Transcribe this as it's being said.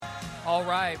All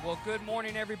right. Well, good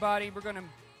morning, everybody. We're going to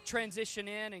transition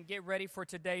in and get ready for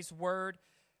today's word.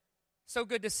 So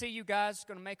good to see you guys.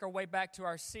 Going to make our way back to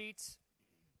our seats.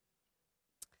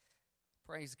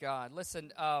 Praise God.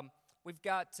 Listen, we've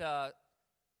got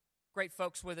great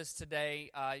folks with us today.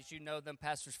 As you know them,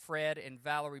 Pastors Fred and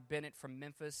Valerie Bennett from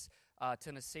Memphis,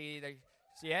 Tennessee.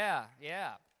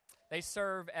 They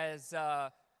serve as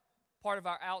part of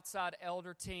our outside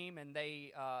elder team, and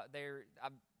they're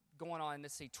going on,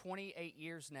 28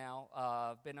 years now.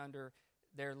 I've been under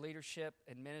their leadership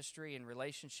and ministry and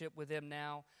relationship with them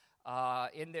now.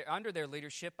 Under their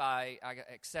leadership, I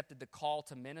accepted the call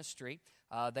to ministry.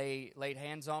 They laid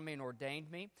hands on me and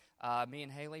ordained me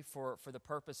and Haley, for the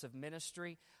purpose of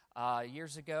ministry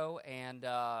years ago. And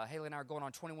Haley and I are going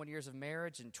on 21 years of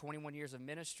marriage and 21 years of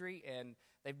ministry, and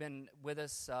they've been with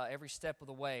us every step of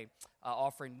the way,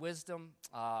 offering wisdom,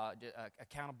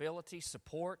 accountability,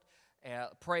 support,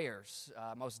 prayers,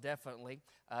 most definitely.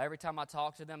 Every time I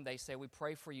talk to them, they say, we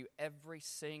pray for you every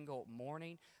single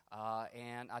morning.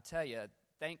 And I tell you,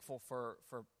 thankful for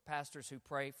pastors who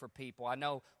pray for people. I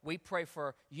know we pray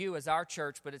for you as our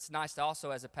church, but it's nice to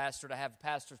also, as a pastor, to have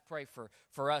pastors pray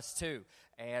for us too.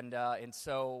 And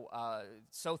so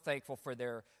thankful for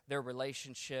their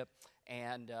relationship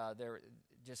and their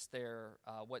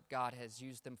what God has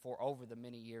used them for over the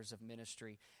many years of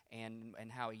ministry, and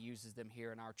how He uses them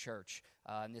here in our church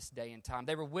in this day and time.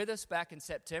 They were with us back in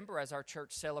September as our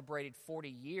church celebrated 40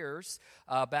 years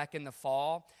back in the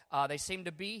fall. They seem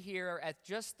to be here at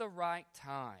just the right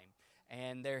time,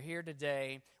 and they're here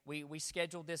today. We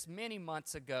scheduled this many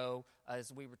months ago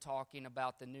as we were talking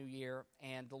about the new year,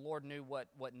 and the Lord knew what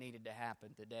needed to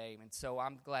happen today. And so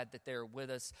I'm glad that they're with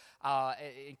us.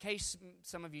 In case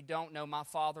some of you don't know, my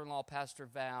father-in-law, Pastor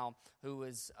Val, who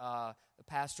is the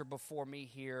pastor before me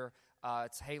here,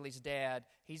 it's Haley's dad.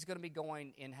 He's going to be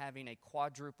going and having a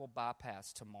quadruple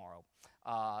bypass tomorrow.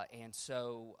 And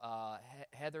so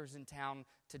Heather's in town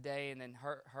today, and then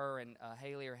her and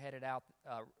Haley are headed out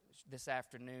this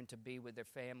afternoon to be with their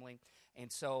family.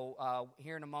 And so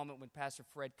here in a moment when Pastor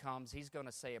Fred comes, he's going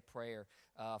to say a prayer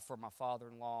for my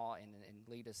father-in-law and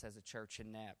lead us as a church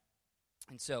in that.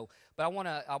 And so, but I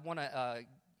want to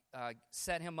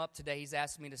set him up today. He's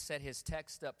asked me to set his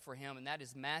text up for him, and that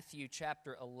is Matthew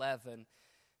chapter 11,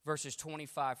 verses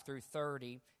 25 through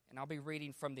 30. And I'll be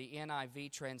reading from the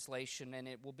NIV translation, and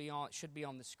it should be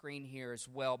on the screen here as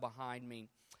well behind me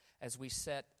as we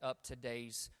set up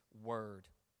today's word.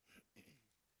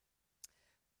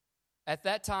 At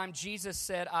that time, Jesus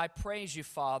said, I praise you,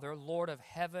 Father, Lord of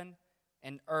heaven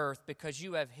and earth, because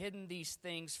you have hidden these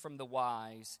things from the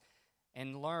wise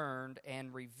and learned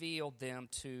and revealed them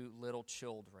to little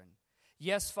children.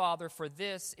 Yes, Father, for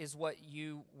this is what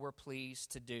you were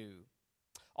pleased to do.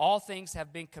 All things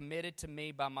have been committed to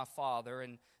me by my Father,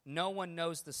 and no one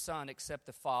knows the Son except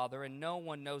the Father, and no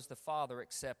one knows the Father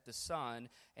except the Son,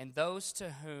 and those to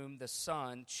whom the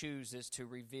Son chooses to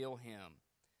reveal him.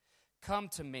 Come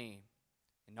to me,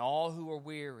 and all who are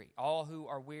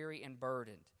weary and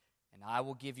burdened, and I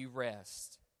will give you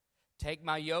rest. Take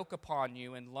my yoke upon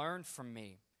you and learn from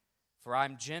me, for I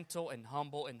am gentle and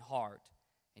humble in heart,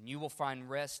 and you will find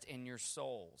rest in your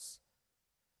souls.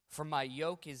 For my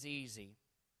yoke is easy,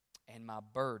 and my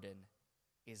burden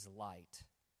is light.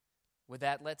 With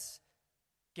that, let's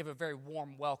give a very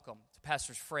warm welcome to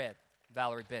Pastors Fred and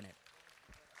Valerie Bennett.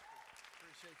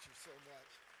 Appreciate you so much.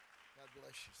 God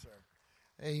bless you,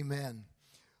 sir. Amen.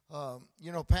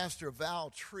 Pastor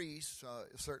Val Treese,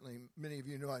 certainly many of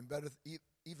you know him better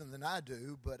even than I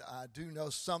do, but I do know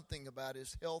something about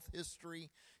his health history.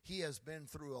 He has been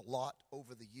through a lot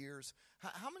over the years.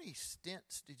 How many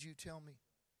stents did you tell me?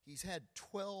 He's had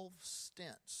 12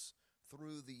 stents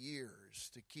through the years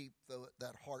to keep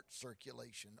that heart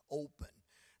circulation open.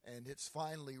 And it's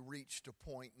finally reached a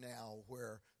point now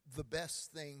where the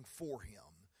best thing for him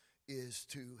is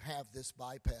to have this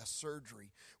bypass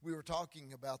surgery. We were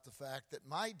talking about the fact that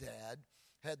my dad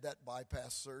had that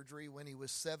bypass surgery when he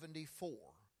was 74,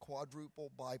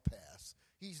 quadruple bypass.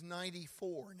 He's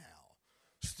 94 now,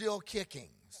 still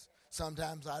kicking.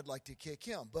 Sometimes I'd like to kick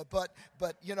him, but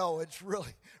it's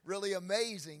really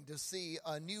amazing to see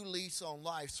a new lease on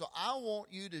life. So I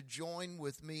want you to join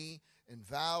with me and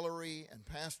Valerie and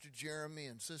Pastor Jeremy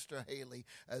and Sister Haley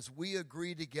as we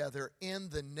agree together in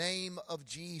the name of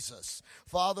Jesus.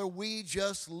 Father, we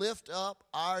just lift up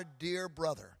our dear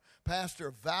brother,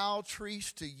 Pastor Val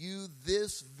Treese, to you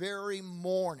this very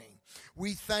morning.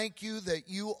 We thank you that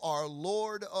you are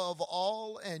Lord of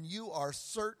all, and you are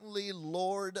certainly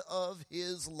Lord of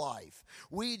his life.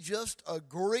 We just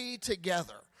agree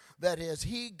together that as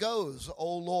he goes,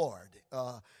 oh Lord,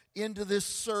 into this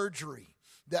surgery,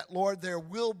 that, Lord, there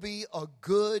will be a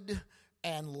good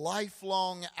and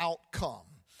lifelong outcome.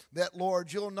 That,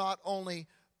 Lord, you'll not only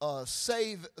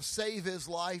save his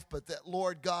life, but that,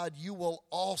 Lord God, you will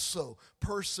also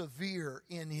persevere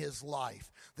in his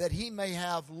life, that he may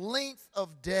have length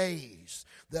of days,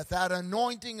 that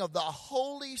anointing of the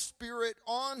Holy Spirit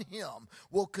on him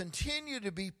will continue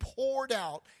to be poured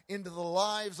out into the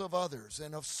lives of others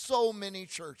and of so many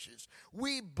churches.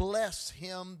 We bless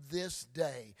him this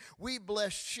day. We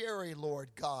bless Sherry, Lord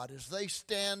God, as they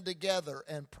stand together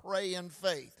and pray in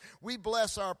faith. We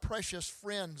bless our precious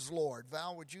friends, Lord.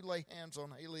 Val, would you lay hands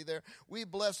on Haley there? We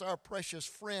bless our precious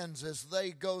friends as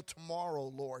they go tomorrow,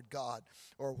 Lord God,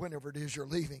 or whenever it is you're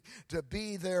leaving, to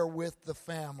be there with the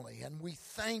family. And we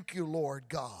thank you, Lord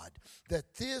God,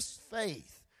 that this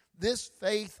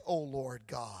faith, oh Lord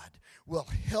God, will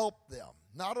help them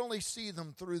not only see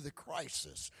them through the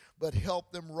crisis, but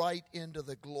help them right into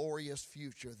the glorious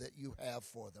future that you have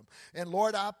for them. And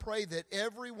Lord, I pray that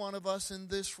every one of us in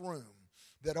this room,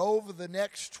 that over the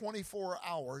next 24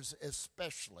 hours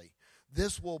especially,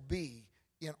 this will be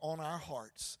on our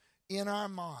hearts, in our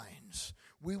minds.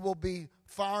 We will be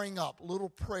firing up little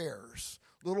prayers,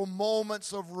 little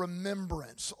moments of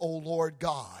remembrance, O Lord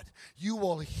God. You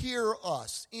will hear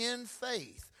us in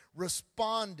faith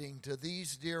responding to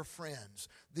these dear friends,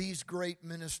 these great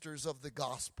ministers of the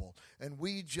gospel. And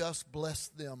we just bless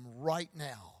them right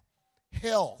now.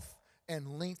 Health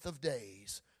and length of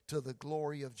days to the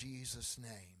glory of Jesus'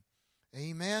 name.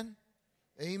 Amen.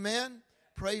 Amen.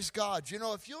 Praise God. You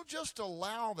know, if you'll just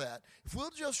allow that, if we'll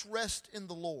just rest in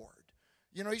the Lord,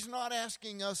 you know, he's not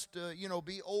asking us to,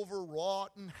 be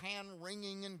overwrought and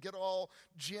hand-wringing and get all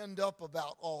ginned up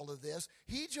about all of this.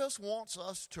 He just wants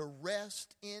us to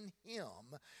rest in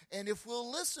him. And if we'll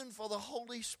listen for the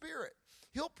Holy Spirit,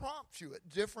 he'll prompt you at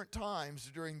different times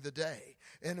during the day.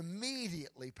 And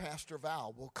immediately, Pastor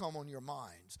Val will come on your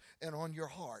minds and on your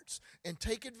hearts. And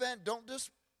take advantage. Don't just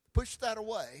push that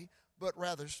away, but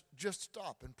rather just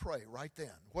stop and pray right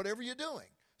then. Whatever you're doing,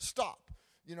 stop.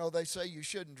 You know, they say you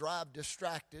shouldn't drive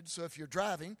distracted, so if you're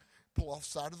driving, pull off the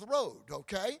side of the road,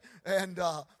 okay? And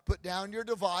put down your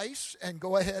device and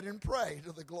go ahead and pray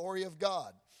to the glory of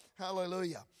God.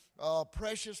 Hallelujah.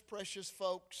 Precious, precious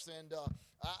folks. And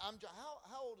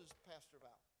how old is Pastor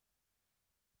Val?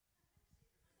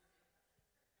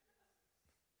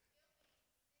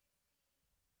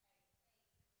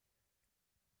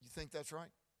 You think that's right?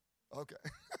 Okay.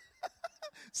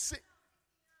 See.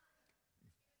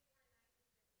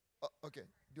 Okay.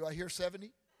 Do I hear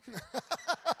 70?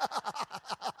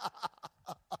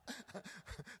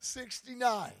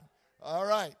 69. All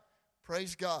right.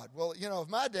 Praise God. Well, if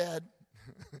my dad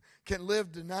can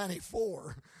live to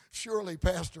 94, surely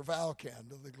Pastor Val can,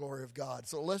 to the glory of God.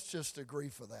 So let's just agree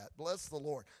for that. Bless the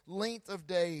Lord. Length of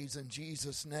days in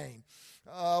Jesus' name.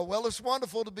 Well, it's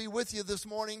wonderful to be with you this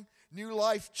morning, New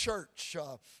Life Church.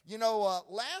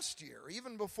 Last year,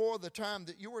 even before the time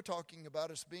that you were talking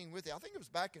about us being with you, I think it was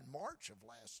back in March of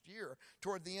last year,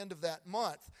 toward the end of that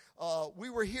month, we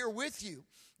were here with you,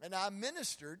 and I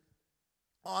ministered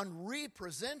on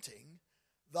representing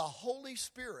the Holy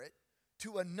Spirit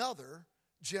to another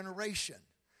generation.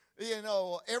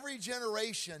 Every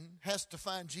generation has to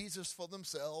find Jesus for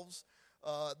themselves.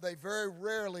 They very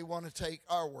rarely want to take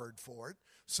our word for it.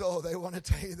 So they want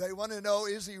to know,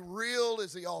 is he real?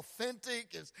 Is he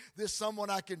authentic? Is this someone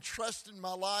I can trust in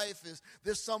my life? Is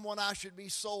this someone I should be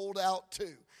sold out to?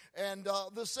 And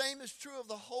the same is true of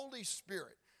the Holy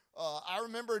Spirit. I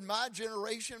remember in my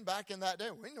generation back in that day,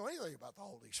 we didn't know anything about the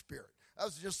Holy Spirit. That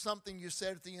was just something you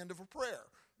said at the end of a prayer.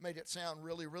 Made it sound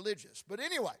really religious. But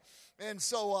anyway, and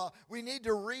so we need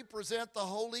to represent the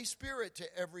Holy Spirit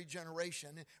to every generation.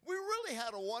 And we really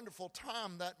had a wonderful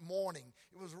time that morning.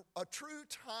 It was a true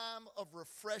time of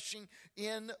refreshing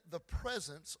in the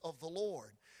presence of the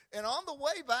Lord. And on the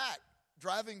way back,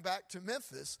 driving back to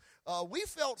Memphis, we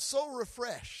felt so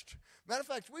refreshed. Matter of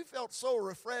fact, we felt so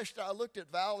refreshed, I looked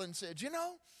at Val and said,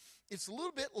 it's a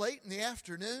little bit late in the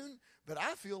afternoon, but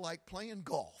I feel like playing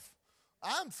golf.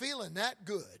 I'm feeling that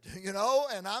good,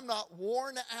 and I'm not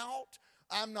worn out.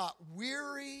 I'm not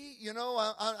weary,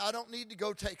 I don't need to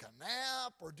go take a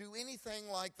nap or do anything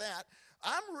like that.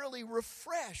 I'm really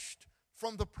refreshed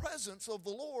from the presence of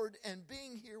the Lord and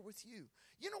being here with you.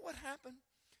 You know what happened?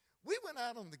 We went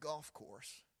out on the golf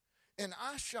course, and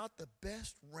I shot the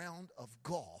best round of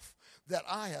golf that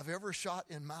I have ever shot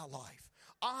in my life.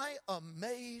 I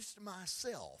amazed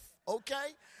myself,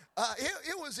 okay?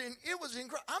 It was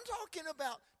incredible. I'm talking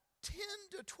about 10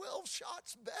 to 12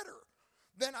 shots better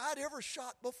than I'd ever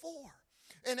shot before.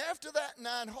 And after that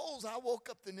 9 holes, I woke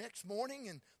up the next morning,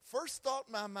 and first thought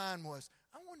in my mind was,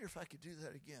 I wonder if I could do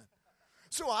that again.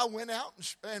 So I went out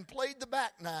and played the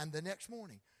back nine the next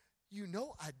morning. You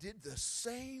know, I did the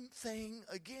same thing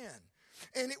again.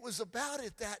 And it was about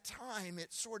at that time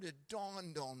it sort of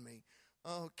dawned on me,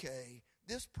 okay,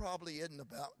 this probably isn't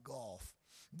about golf.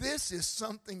 This is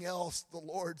something else the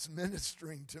Lord's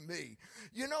ministering to me.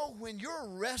 You know, when you're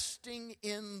resting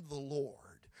in the Lord,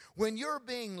 when you're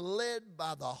being led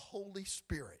by the Holy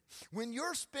Spirit, when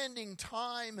you're spending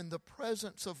time in the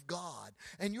presence of God,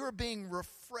 and you're being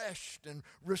refreshed and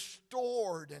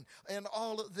restored and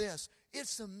all of this,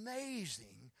 it's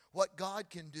amazing what God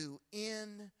can do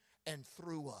in and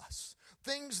through us.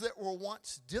 Things that were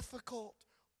once difficult,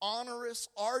 onerous,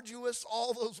 arduous,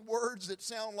 all those words that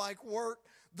sound like work,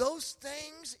 those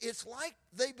things, it's like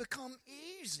they become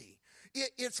easy.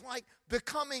 It's like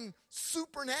becoming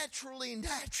supernaturally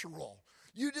natural.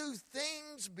 You do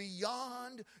things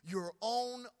beyond your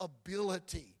own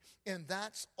ability, and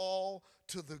that's all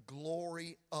to the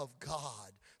glory of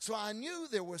God. So I knew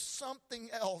there was something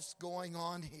else going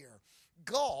on here.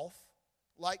 Golf,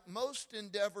 like most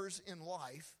endeavors in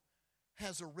life,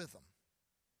 has a rhythm.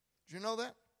 Do you know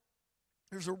that?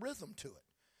 There's a rhythm to it.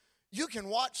 You can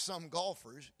watch some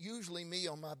golfers, usually me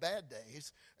on my bad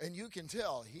days, and you can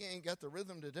tell he ain't got the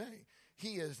rhythm today.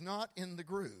 He is not in the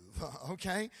groove,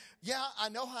 okay? Yeah, I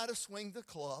know how to swing the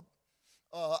club.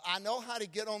 I know how to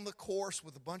get on the course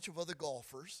with a bunch of other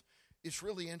golfers. It's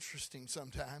really interesting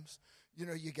sometimes. You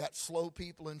know, you got slow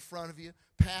people in front of you,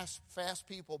 fast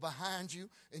people behind you,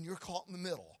 and you're caught in the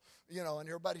middle. You know, and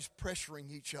everybody's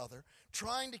pressuring each other,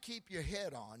 trying to keep your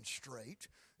head on straight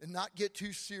and not get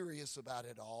too serious about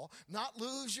it all, not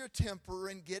lose your temper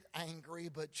and get angry,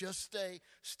 but just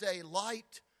stay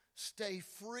light, stay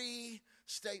free,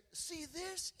 See,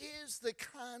 this is the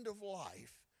kind of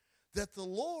life that the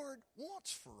Lord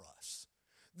wants for us.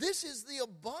 This is the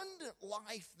abundant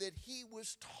life that he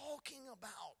was talking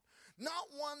about. Not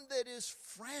one that is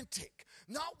frantic,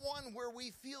 not one where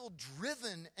we feel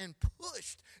driven and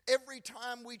pushed every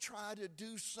time we try to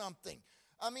do something.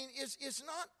 I mean, it's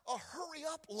not a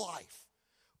hurry-up life,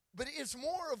 but it's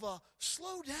more of a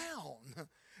slow down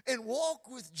and walk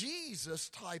with Jesus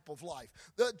type of life.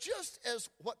 Just as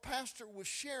what Pastor was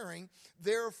sharing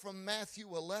there from Matthew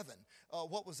 11.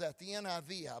 What was that? The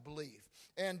NIV, I believe.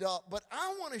 But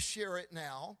I want to share it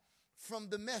now from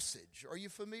the Message. Are you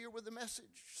familiar with the Message?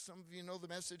 Some of you know the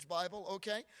Message Bible,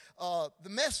 okay? The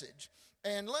Message.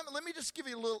 And let me just give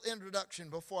you a little introduction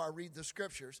before I read the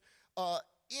scriptures.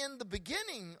 In the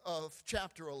beginning of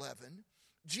chapter 11,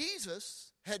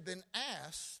 Jesus had been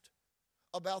asked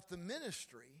about the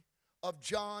ministry of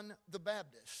John the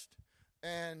Baptist.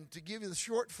 And to give you the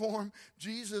short form,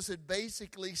 Jesus had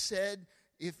basically said,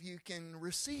 if you can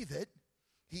receive it,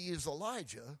 he is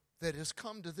Elijah that has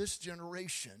come to this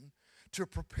generation to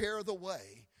prepare the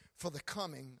way for the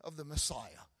coming of the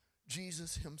Messiah,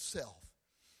 Jesus himself.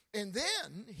 And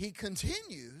then he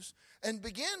continues and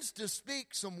begins to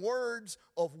speak some words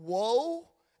of woe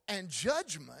and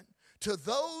judgment to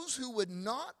those who would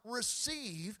not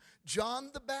receive John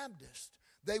the Baptist.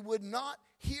 They would not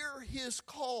hear his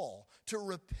call to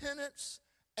repentance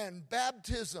and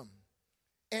baptism.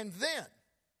 And then,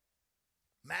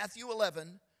 Matthew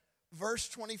 11, verse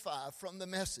 25 from the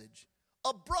Message,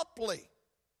 abruptly,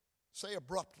 say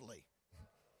abruptly,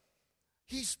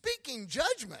 he's speaking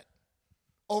judgment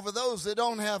over those that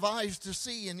don't have eyes to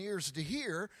see and ears to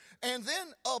hear. And then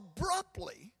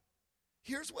abruptly,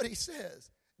 here's what he says.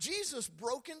 Jesus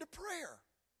broke into prayer.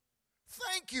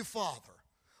 Thank you, Father,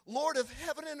 Lord of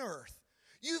heaven and earth.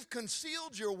 You've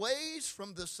concealed your ways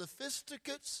from the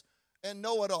sophisticates and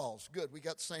know-it-alls. Good, we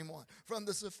got the same one. From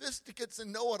the sophisticates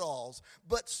and know-it-alls,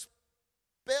 but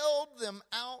spelled them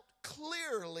out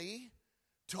clearly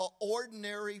to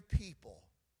ordinary people.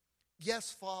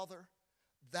 Yes, Father,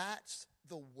 that's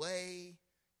the way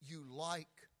you like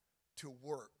to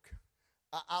work.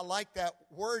 I like that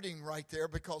wording right there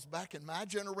because back in my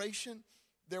generation,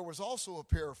 there was also a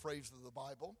paraphrase of the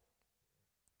Bible.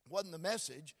 It wasn't the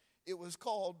Message. It was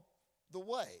called The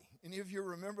Way. Any of you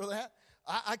remember that?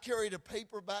 I carried a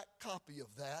paperback copy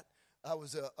of that. I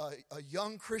was a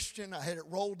young Christian. I had it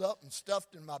rolled up and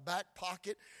stuffed in my back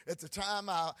pocket. At the time,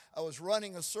 I was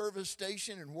running a service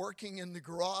station and working in the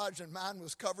garage, and mine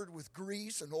was covered with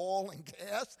grease and oil and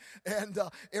gas. And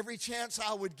every chance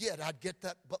I would get, I'd get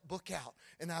that book out,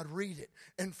 and I'd read it.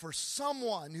 And for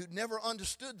someone who'd never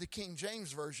understood the King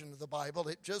James Version of the Bible,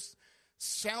 it just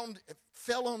it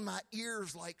fell on my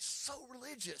ears like so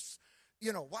religious.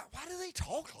 You know, why do they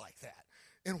talk like that?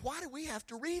 And why do we have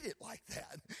to read it like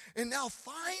that? And now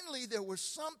finally there was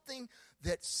something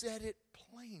that said it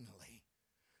plainly.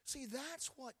 See, that's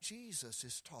what Jesus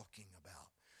is talking about.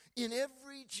 In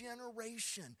every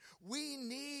generation, we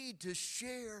need to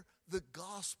share the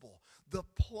gospel, the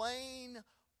plain,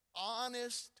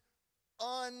 honest,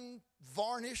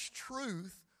 unvarnished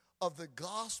truth of the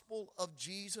gospel of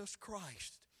Jesus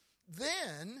Christ.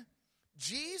 Then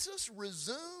Jesus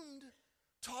resumed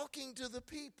talking to the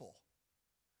people,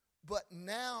 but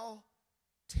now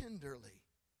tenderly.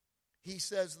 He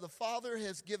says, the Father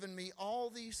has given me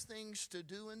all these things to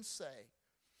do and say.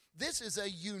 This is a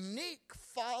unique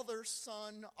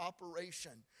father-son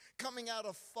operation coming out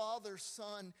of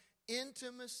father-son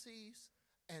intimacies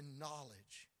and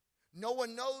knowledge. No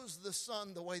one knows the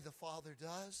Son the way the Father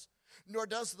does, nor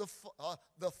does the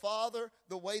Father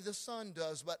the way the Son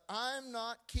does. But I'm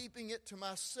not keeping it to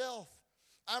myself.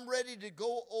 I'm ready to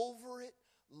go over it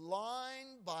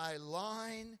line by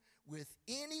line with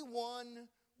anyone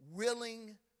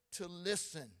willing to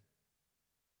listen.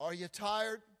 Are you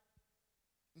tired?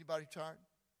 Anybody tired?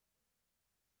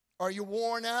 Are you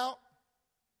worn out?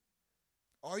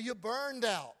 Are you burned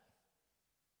out?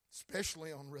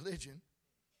 Especially on religion.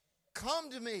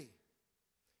 Come to me.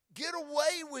 Get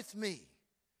away with me,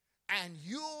 and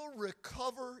you'll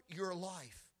recover your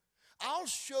life. I'll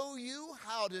show you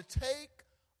how to take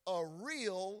a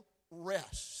real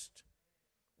rest.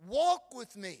 Walk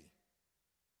with me.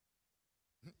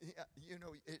 You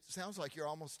know, it sounds like you're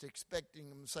almost expecting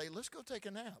him to say, let's go take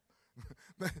a nap.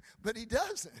 But he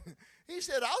doesn't. He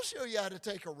said, I'll show you how to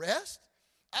take a rest.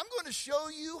 I'm going to show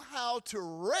you how to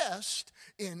rest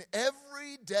in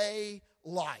everyday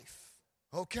life.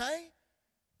 Okay?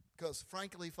 Because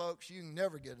frankly, folks, you can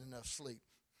never get enough sleep.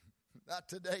 Not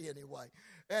today anyway.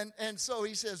 And so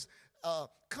he says,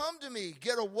 come to me,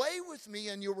 get away with me,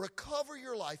 and you'll recover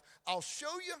your life. I'll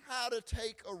show you how to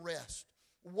take a rest.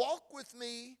 Walk with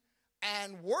me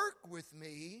and work with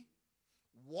me.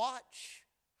 Watch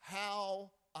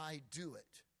how I do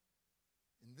it.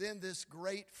 And then this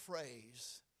great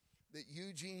phrase that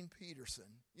Eugene Peterson,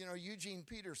 Eugene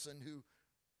Peterson, who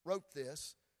wrote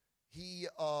this, he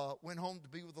went home to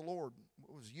be with the Lord.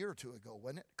 It was a year or two ago,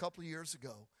 wasn't it? A couple of years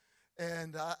ago.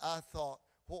 And I thought,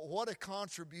 well, what a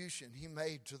contribution he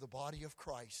made to the body of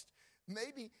Christ.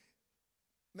 Maybe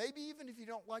even if you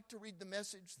don't like to read the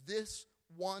message, this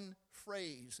one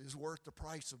phrase is worth the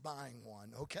price of buying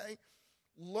one, okay?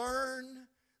 Learn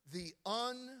the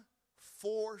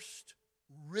unforced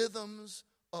rhythms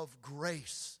of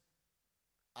grace.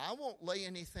 I won't lay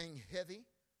anything heavy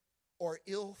or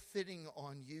ill-fitting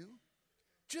on you.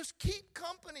 Just keep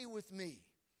company with me,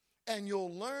 and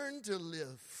you'll learn to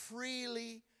live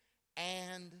freely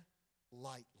and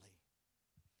lightly.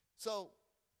 So,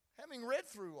 having read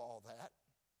through all that,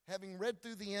 having read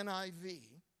through the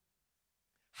NIV,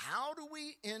 how do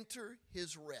we enter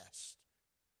his rest?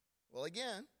 Well,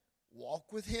 again,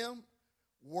 walk with him,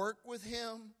 work with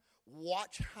him,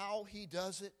 watch how he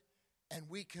does it, and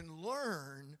we can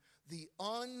learn the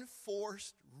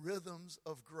unforced rhythms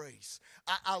of grace.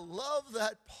 I love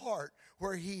that part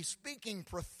where he's speaking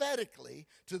prophetically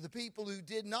to the people who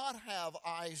did not have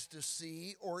eyes to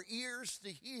see or ears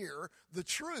to hear the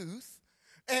truth.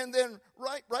 And then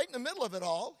right in the middle of it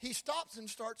all, he stops and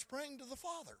starts praying to the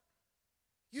Father.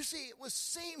 You see, it was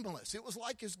seamless. It was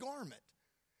like his garment.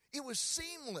 It was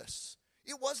seamless.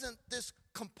 It wasn't this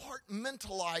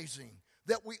compartmentalizing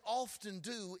that we often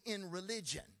do in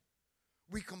religion.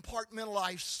 We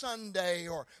compartmentalize Sunday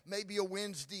or maybe a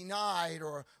Wednesday night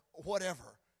or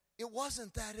whatever. It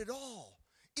wasn't that at all.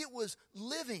 It was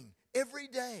living every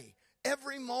day,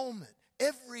 every moment,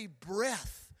 every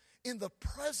breath in the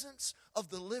presence of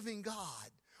the living God,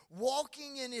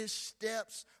 walking in his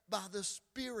steps by the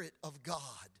Spirit of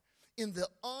God in the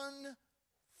unforced,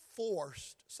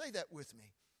 say that with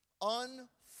me,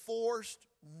 unforced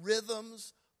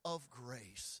rhythms of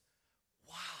grace.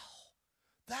 Wow,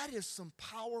 that is some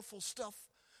powerful stuff.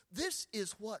 This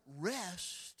is what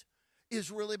rest is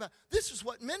really about. This is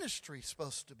what ministry is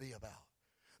supposed to be about.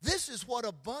 This is what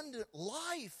abundant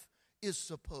life is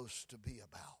supposed to be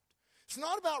about. It's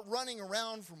not about running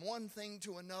around from one thing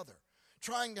to another,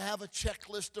 trying to have a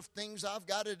checklist of things I've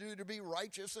got to do to be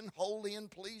righteous and holy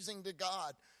and pleasing to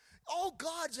God. All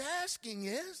God's asking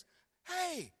is,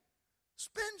 hey,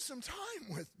 spend some time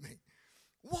with me.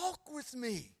 Walk with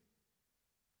me.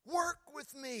 Work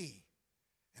with me.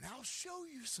 And I'll show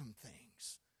you some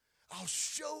things. I'll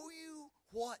show you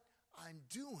what I'm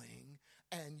doing,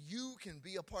 and you can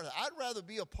be a part of it. I'd rather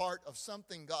be a part of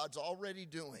something God's already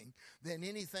doing than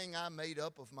anything I made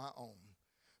up of my own,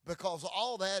 because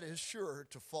all that is sure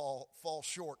to fall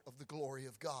short of the glory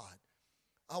of God.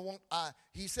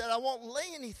 He said, I won't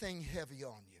lay anything heavy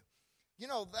on you. You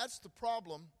know, that's the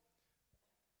problem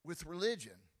with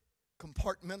religion,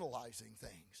 compartmentalizing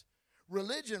things.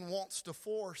 Religion wants to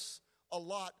force a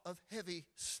lot of heavy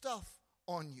stuff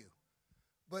on you.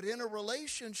 But in a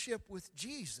relationship with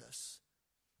Jesus,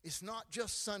 it's not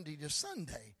just Sunday to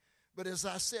Sunday, but as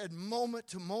I said, moment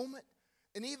to moment,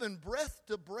 and even breath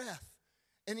to breath.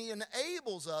 And he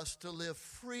enables us to live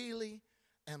freely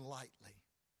and lightly.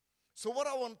 So what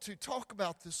I want to talk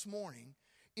about this morning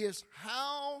is,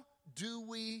 how do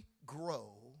we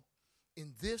grow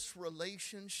in this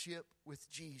relationship with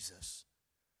Jesus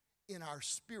in our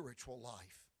spiritual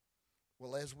life?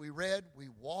 Well, as we read, we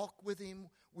walk with him,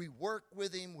 we work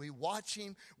with him, we watch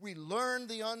him, we learn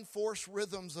the unforced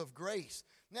rhythms of grace.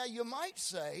 Now you might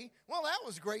say, well, that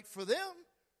was great for them.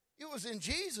 It was in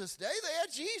Jesus' day. They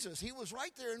had Jesus. He was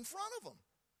right there in front of them.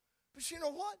 But you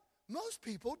know what? Most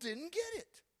people didn't get it.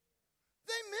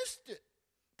 They missed it.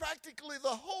 Practically the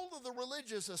whole of the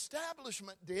religious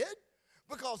establishment did,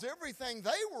 because everything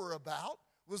they were about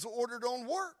was ordered on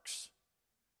works.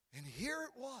 And here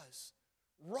it was,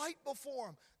 right before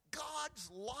them, God's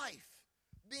life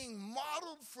being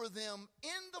modeled for them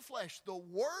in the flesh. The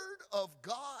Word of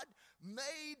God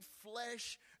made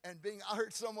flesh and being, I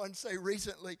heard someone say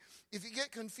recently, if you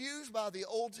get confused by the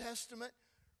Old Testament,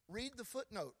 read the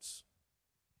footnotes.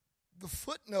 The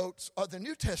footnotes are the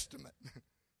New Testament.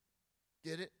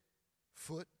 Get it?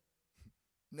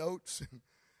 Footnotes.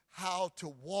 How to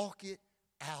walk it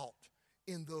out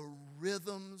in the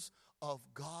rhythms of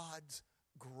God's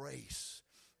grace.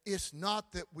 It's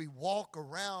not that we walk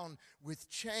around with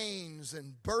chains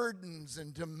and burdens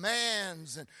and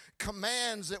demands and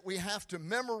commands that we have to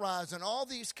memorize and all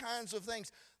these kinds of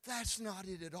things. That's not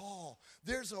it at all.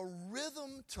 There's a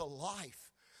rhythm to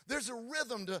life. There's a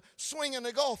rhythm to swinging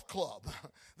a golf club.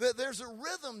 There's a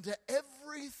rhythm to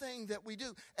everything that we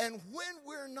do. And when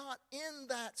we're not in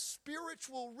that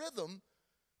spiritual rhythm,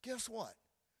 guess what?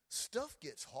 Stuff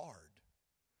gets hard.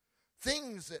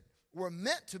 Things that were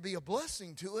meant to be a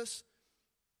blessing to us,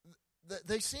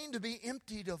 they seem to be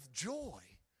emptied of joy.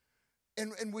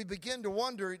 And we begin to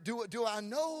wonder, do I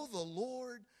know the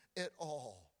Lord at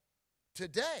all?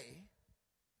 Today,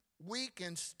 we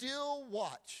can still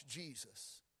watch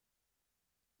Jesus.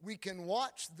 We can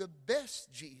watch the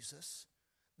best Jesus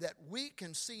that we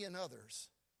can see in others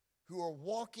who are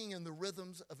walking in the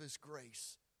rhythms of his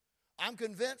grace. I'm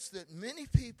convinced that many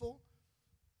people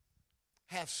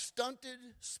have stunted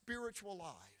spiritual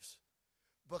lives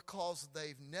because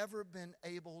they've never been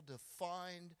able to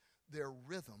find their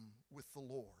rhythm with the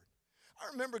Lord.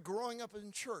 I remember growing up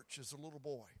in church as a little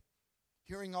boy,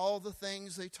 hearing all the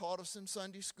things they taught us in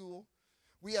Sunday school.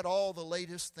 We had all the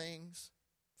latest things,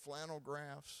 flannel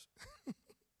graphs,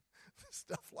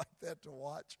 stuff like that to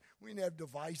watch. We didn't have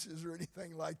devices or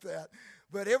anything like that.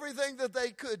 But everything that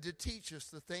they could to teach us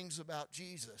the things about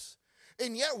Jesus.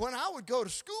 And yet when I would go to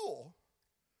school,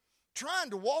 trying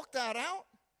to walk that out,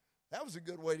 that was a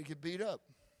good way to get beat up.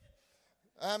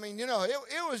 I mean, it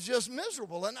was just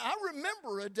miserable. And I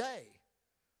remember a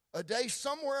day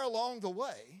somewhere along the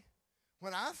way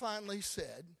when I finally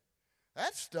said,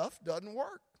 that stuff doesn't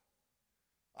work.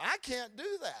 I can't do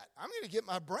that. I'm going to get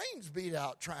my brains beat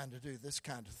out trying to do this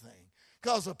kind of thing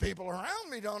because the people around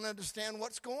me don't understand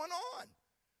what's going on.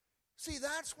 See,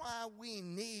 that's why we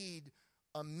need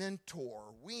a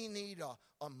mentor. We need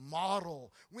a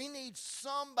model. We need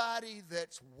somebody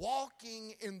that's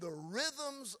walking in the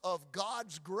rhythms of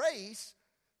God's grace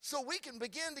so we can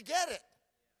begin to get it.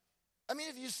 I mean,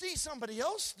 if you see somebody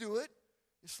else do it,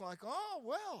 it's like, oh,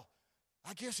 well,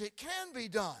 I guess it can be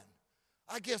done.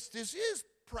 I guess this is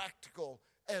practical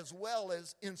as well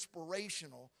as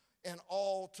inspirational and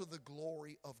all to the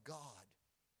glory of God.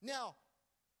 Now,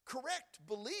 correct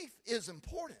belief is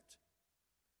important.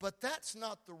 But that's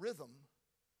not the rhythm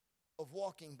of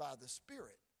walking by the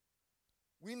Spirit.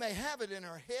 We may have it in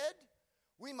our head.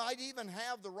 We might even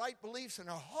have the right beliefs in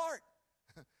our heart.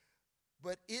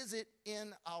 But is it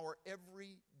in our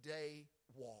everyday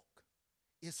walk?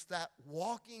 It's that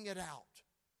walking it out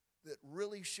that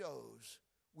really shows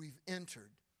we've entered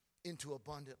into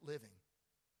abundant living.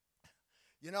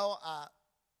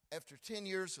 After 10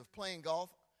 years of playing golf,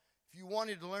 if you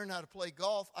wanted to learn how to play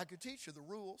golf, I could teach you the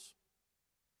rules.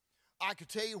 I could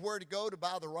tell you where to go to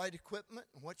buy the right equipment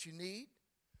and what you need.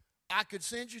 I could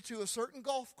send you to a certain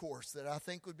golf course that I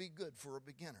think would be good for a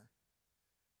beginner.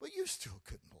 But you still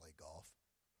couldn't play golf.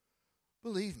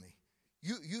 Believe me,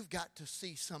 you've got to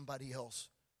see somebody else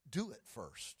do it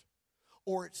first,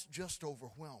 or it's just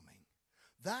overwhelming.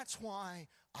 That's why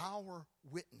our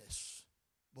witness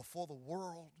before the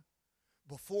world,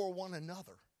 before one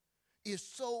another, is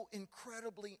so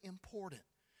incredibly important.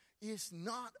 It's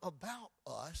not about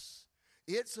us.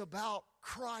 It's about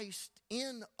Christ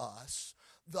in us,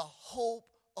 the hope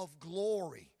of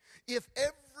glory. If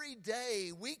every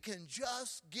day we can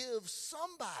just give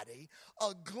somebody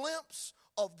a glimpse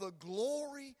of the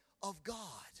glory of God,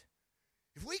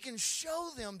 if we can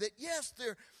show them that, yes,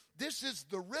 this is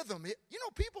the rhythm.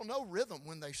 People know rhythm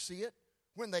when they see it,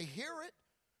 when they hear it.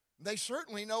 They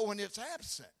certainly know when it's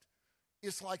absent.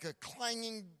 It's like a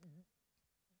clanging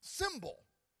cymbal,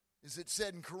 as it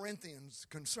said in Corinthians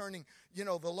concerning, the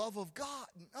love of God.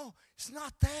 No, it's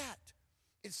not that.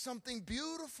 It's something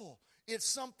beautiful. It's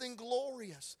something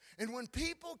glorious. And when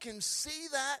people can see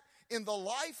that in the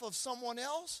life of someone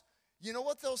else, you know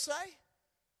what they'll say?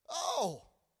 Oh,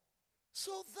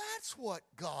 so that's what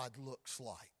God looks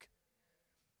like.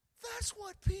 That's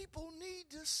what people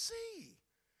need to see.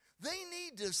 They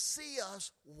need to see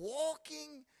us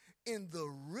walking in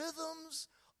the rhythms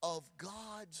of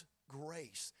God's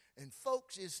grace. And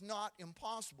folks, it's not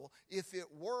impossible. If it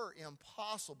were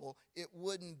impossible, it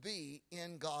wouldn't be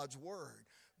in God's word,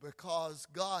 because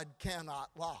God cannot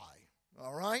lie.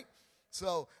 All right?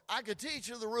 So I could teach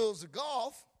you the rules of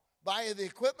golf, buy you the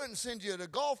equipment and send you to a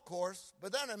golf course,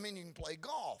 but that doesn't mean you can play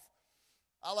golf.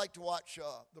 I like to watch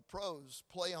the pros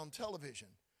play on television,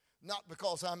 not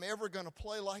because I'm ever going to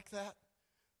play like that,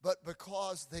 but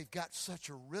because they've got such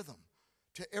a rhythm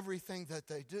to everything that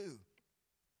they do.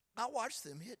 I watched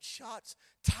them hit shots,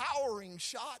 towering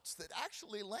shots that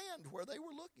actually land where they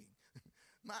were looking.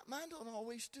 Mine don't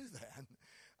always do that.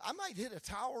 I might hit a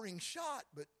towering shot,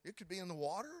 but it could be in the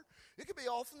water. It could be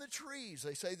off in the trees.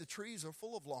 They say the trees are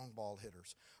full of long ball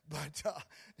hitters. But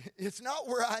it's not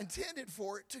where I intended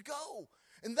for it to go.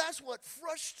 And that's what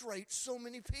frustrates so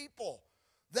many people.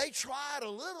 They try it a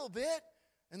little bit,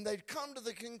 and they come to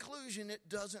the conclusion it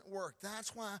doesn't work.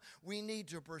 That's why we need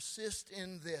to persist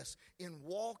in this, in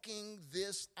walking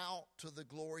this out to the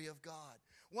glory of God.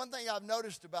 One thing I've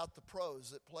noticed about the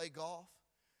pros that play golf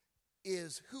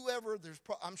is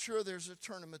I'm sure there's a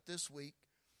tournament this week.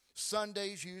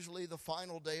 Sunday's usually the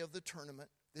final day of the tournament.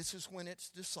 This is when it's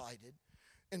decided.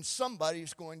 And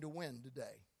somebody's going to win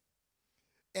today.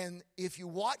 And if you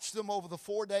watch them over the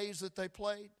 4 days that they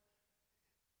played,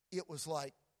 it was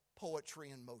like poetry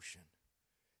in motion.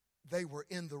 They were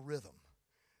in the rhythm.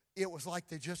 It was like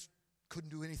they just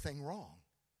couldn't do anything wrong.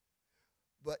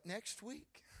 But next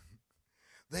week,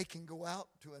 they can go out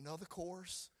to another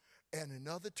course and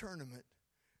another tournament,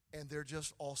 and they're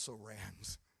just also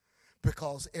rans,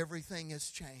 because everything has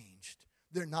changed.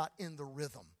 They're not in the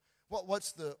rhythm.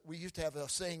 We used to have a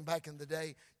saying back in the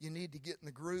day, you need to get in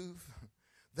the groove.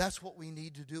 That's what we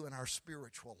need to do in our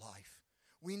spiritual life.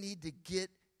 We need to get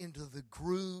into the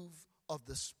groove of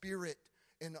the Spirit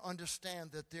and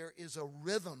understand that there is a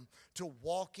rhythm to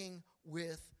walking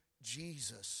with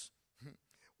Jesus.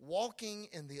 Walking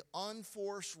in the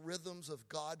unforced rhythms of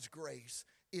God's grace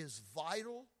is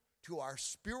vital to our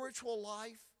spiritual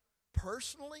life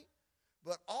personally,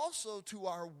 but also to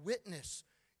our witness.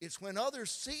 It's when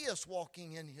others see us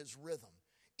walking in his rhythm,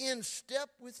 in step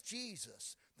with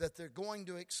Jesus, that they're going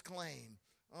to exclaim,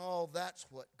 oh, that's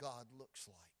what God looks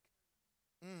like.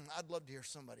 I'd love to hear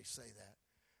somebody say that.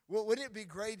 Well, wouldn't it be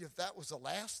great if that was the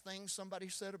last thing somebody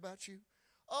said about you?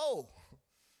 Oh,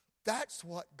 that's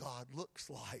what God looks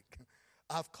like.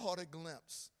 I've caught a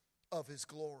glimpse of his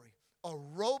glory. A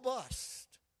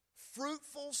robust,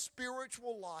 fruitful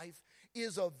spiritual life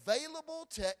is available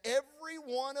to every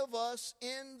one of us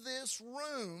in this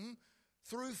room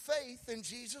through faith in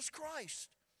Jesus Christ.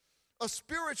 A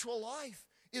spiritual life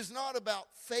is not about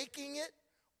faking it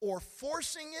or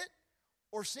forcing it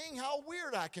or seeing how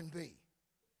weird I can be.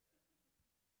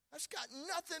 That's got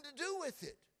nothing to do with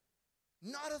it.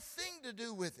 Not a thing to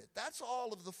do with it. That's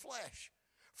all of the flesh.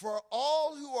 For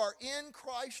all who are in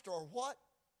Christ are what?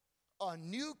 A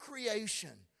new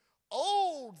creation.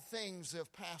 Old things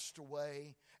have passed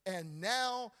away, and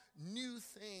now new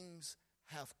things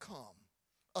have come.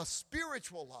 A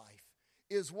spiritual life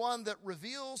is one that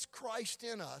reveals Christ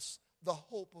in us, the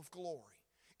hope of glory.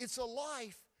 It's a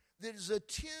life that is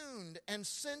attuned and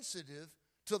sensitive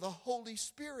to the Holy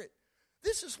Spirit.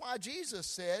 This is why Jesus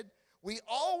said we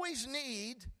always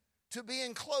need to be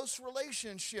in close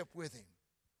relationship with him.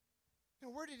 Now,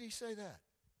 where did he say that?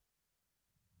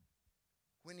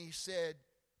 When he said,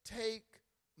 take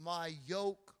my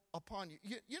yoke upon you.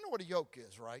 You know what a yoke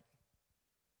is, right?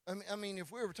 I mean,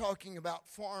 if we were talking about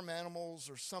farm animals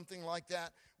or something like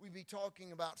that, we'd be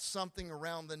talking about something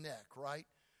around the neck, right?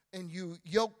 And you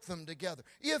yoke them together.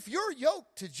 If you're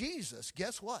yoked to Jesus,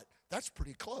 guess what? That's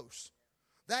pretty close.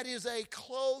 That is a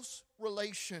close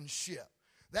relationship.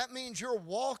 That means you're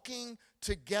walking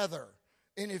together.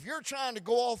 And if you're trying to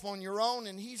go off on your own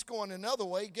and he's going another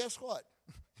way, guess what?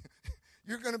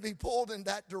 you're going to be pulled in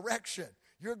that direction.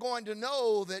 You're going to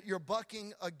know that you're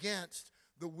bucking against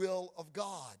the will of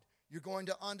God. You're going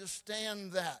to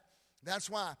understand that. That's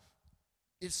why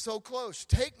it's so close.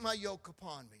 Take my yoke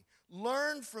upon me.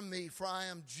 Learn from me, for I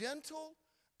am gentle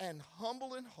and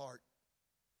humble in heart,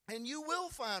 and you will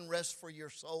find rest for your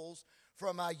souls,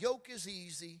 for my yoke is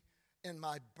easy and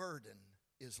my burden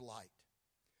is light.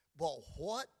 But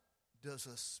what does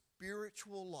a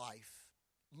spiritual life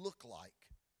look like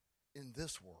in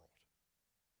this world?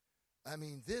 I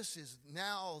mean, this is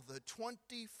now the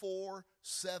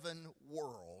 24/7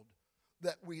 world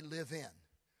that we live in.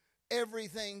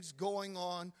 Everything's going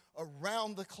on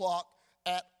around the clock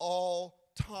at all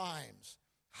times.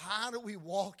 How do we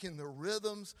walk in the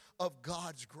rhythms of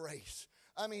God's grace?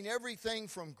 I mean, everything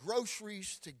from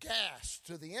groceries to gas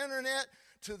to the internet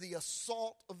to the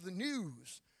assault of the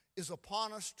news is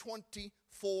upon us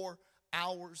 24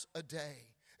 hours a day.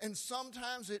 And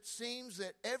sometimes it seems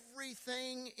that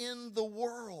everything in the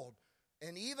world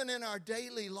and even in our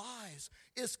daily lives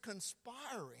is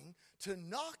conspiring to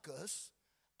knock us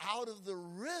out of the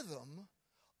rhythm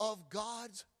of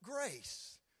God's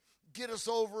grace. Get us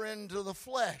over into the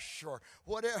flesh or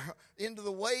whatever, into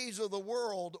the ways of the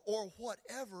world or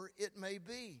whatever it may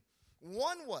be.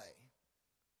 One way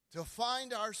to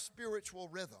find our spiritual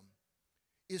rhythm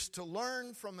is to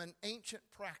learn from an ancient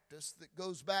practice that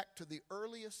goes back to the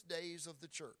earliest days of the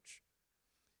church.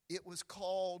 It was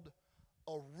called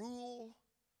a rule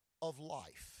of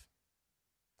life.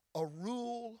 A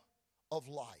rule of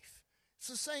life. It's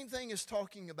the same thing as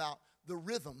talking about the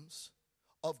rhythms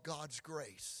of God's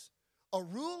grace. A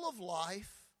rule of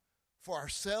life for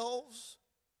ourselves,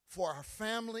 for our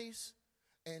families,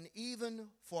 and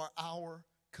even for our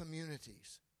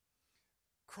communities.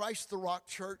 Christ the Rock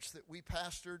Church that we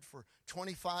pastored for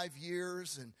 25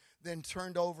 years and then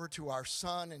turned over to our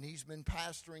son, and he's been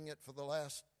pastoring it for the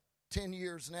last 10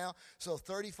 years now, so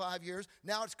 35 years.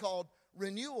 Now it's called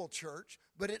Renewal Church,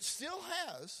 but it still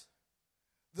has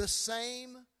the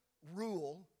same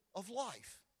rule of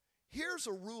life. Here's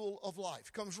a rule of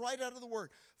life. Comes right out of the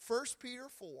Word. 1 Peter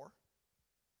 4,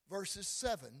 verses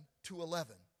 7 to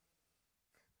 11.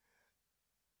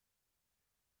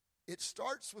 It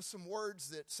starts with some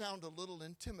words that sound a little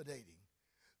intimidating.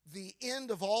 The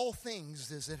end of all things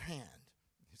is at hand.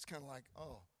 It's kind of like,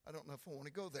 oh, I don't know if I want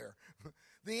to go there.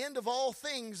 The end of all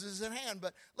things is at hand.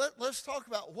 But let's talk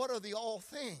about what are the all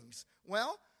things.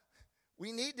 Well,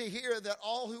 we need to hear that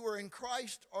all who are in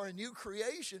Christ are a new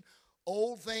creation.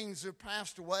 Old things have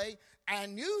passed away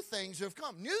and new things have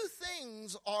come. New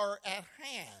things are at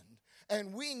hand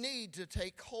and we need to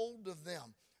take hold of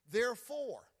them.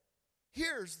 Therefore,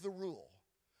 here's the rule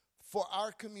for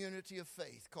our community of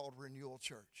faith called Renewal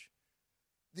Church.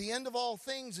 The end of all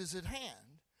things is at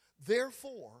hand.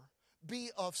 Therefore, be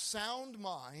of sound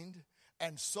mind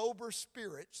and sober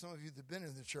spirit. Some of you that have been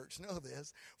in the church know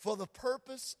this. For the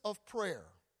purpose of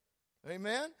prayer.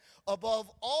 Amen?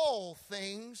 Above all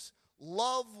things,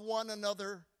 love one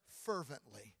another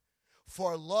fervently.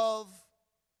 For love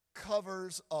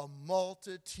covers a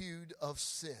multitude of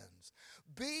sins.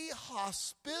 Be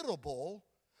hospitable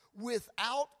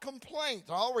without complaint.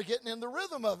 Oh, we're getting in the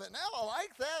rhythm of it now. I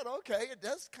like that. Okay, it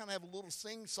does kind of have a little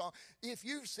sing-song. If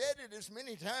you've said it as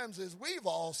many times as we've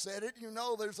all said it, you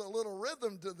know there's a little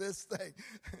rhythm to this thing,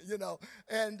 you know.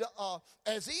 And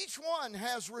as each one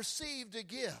has received a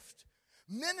gift,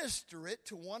 minister it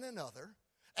to one another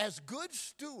as good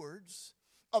stewards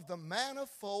of the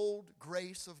manifold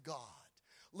grace of God.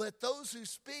 Let those who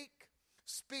speak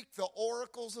the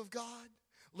oracles of God.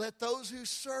 Let those who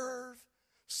serve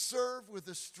with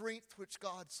the strength which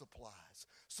God supplies,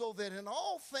 so that in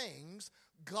all things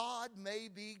God may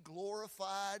be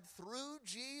glorified through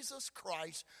Jesus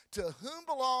Christ, to whom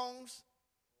belongs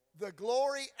the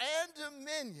glory and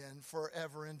dominion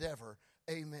forever and ever.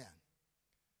 Amen.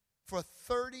 For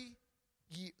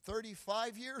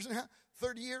 35 years now,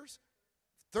 35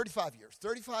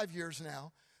 years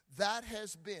now, that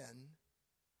has been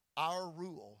our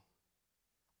rule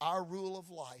of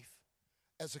life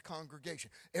as a congregation.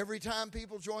 Every time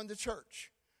people join the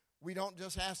church, we don't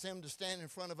just ask them to stand in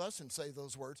front of us and say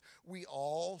those words. We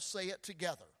all say it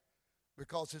together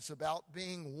because it's about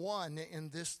being one in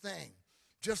this thing.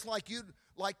 Just like you'd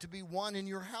like to be one in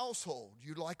your household.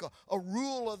 You'd like a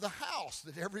rule of the house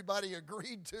that everybody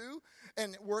agreed to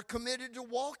and we're committed to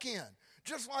walk in.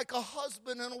 Just like a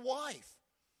husband and a wife.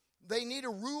 They need a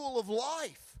rule of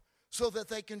life so that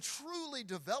they can truly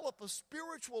develop a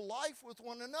spiritual life with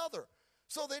one another.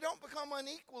 So they don't become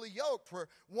unequally yoked where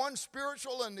one's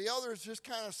spiritual and the other is just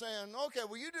kind of saying, okay,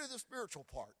 well, you do the spiritual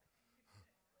part.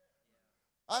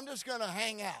 I'm just going to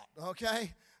hang out,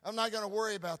 okay? I'm not going to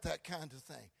worry about that kind of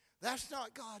thing. That's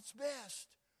not God's best.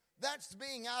 That's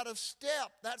being out of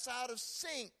step. That's out of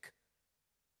sync.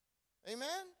 Amen?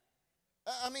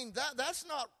 I mean, that's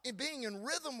not being in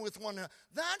rhythm with one another.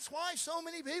 That's why so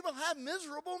many people have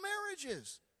miserable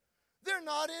marriages. They're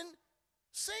not in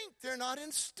sync. They're not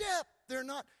in step. They're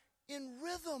not in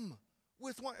rhythm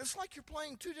with one. It's like you're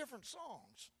playing two different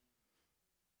songs.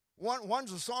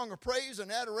 One's a song of praise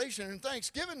and adoration and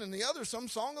thanksgiving, and the other some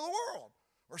song of the world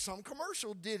or some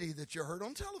commercial ditty that you heard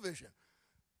on television.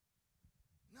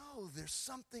 No, there's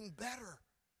something better.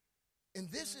 And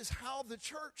this is how the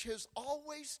church has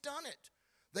always done it.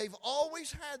 They've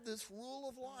always had this rule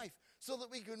of life so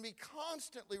that we can be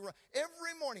constantly,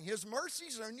 every morning. His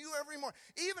mercies are new every morning.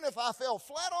 Even if I fell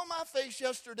flat on my face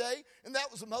yesterday, and that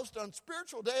was the most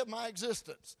unspiritual day of my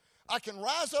existence, I can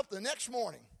rise up the next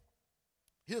morning.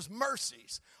 His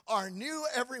mercies are new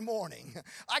every morning.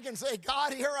 I can say,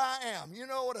 God, here I am. You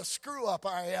know what a screw up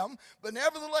I am, but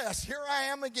nevertheless, here I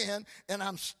am again, and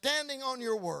I'm standing on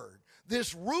your word.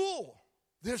 This rule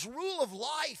of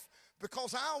life,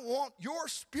 because I want your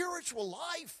spiritual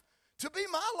life to be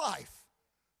my life.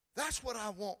 That's what I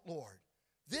want, Lord.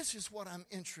 This is what I'm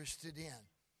interested in.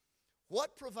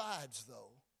 What provides,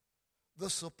 though, the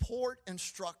support and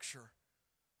structure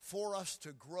for us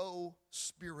to grow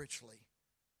spiritually?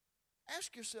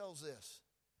 Ask yourselves this.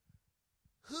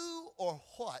 Who or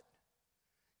what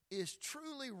is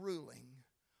truly ruling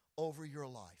over your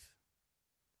life?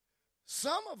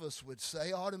 Some of us would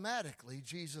say automatically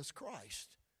Jesus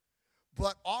Christ.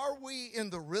 But are we in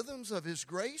the rhythms of his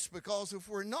grace? Because if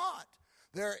we're not,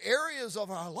 there are areas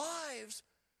of our lives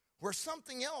where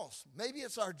something else, maybe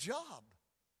it's our job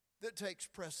that takes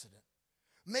precedent.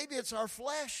 Maybe it's our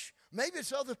flesh. Maybe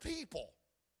it's other people.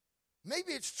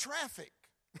 Maybe it's traffic.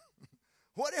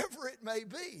 Whatever it may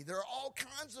be, there are all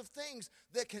kinds of things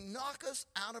that can knock us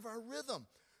out of our rhythm.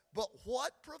 But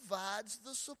what provides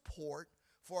the support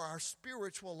for our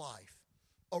spiritual life?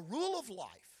 A rule of life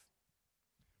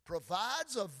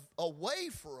provides a way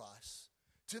for us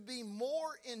to be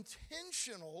more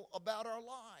intentional about our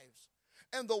lives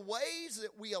and the ways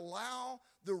that we allow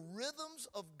the rhythms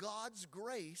of God's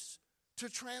grace to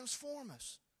transform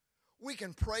us. We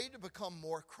can pray to become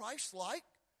more Christ-like,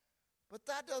 but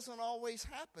that doesn't always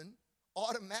happen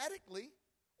automatically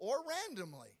or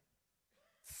randomly.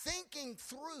 Thinking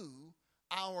through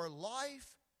our life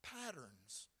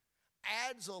patterns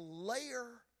adds a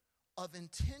layer of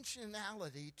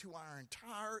intentionality to our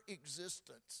entire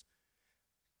existence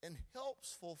and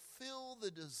helps fulfill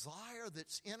the desire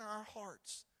that's in our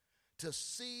hearts to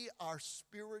see our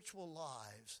spiritual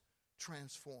lives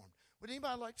transformed. Would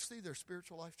anybody like to see their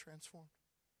spiritual life transformed?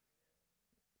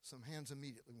 Some hands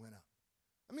immediately went up.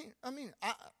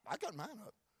 I got mine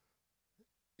up.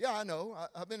 Yeah, I know.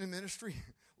 I've been in ministry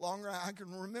longer than I can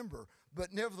remember.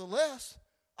 But nevertheless,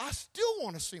 I still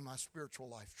want to see my spiritual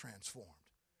life transformed.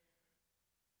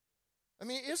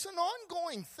 It's an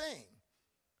ongoing thing.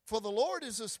 For the Lord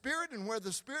is a spirit, and where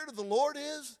the Spirit of the Lord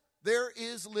is, there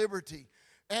is liberty.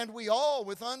 And we all,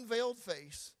 with unveiled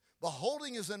face,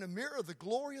 beholding as in a mirror the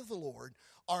glory of the Lord,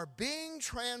 are being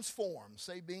transformed.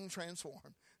 Say, being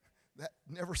transformed. That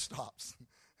never stops.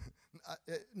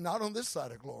 Not on this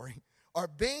side of glory. Are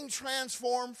being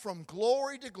transformed from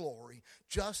glory to glory,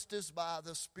 just as by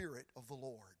the Spirit of the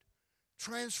Lord.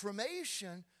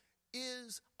 Transformation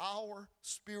is our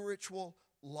spiritual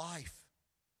life.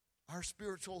 Our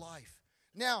spiritual life.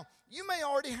 Now, you may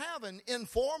already have an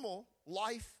informal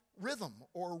life rhythm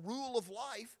or rule of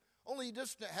life, only you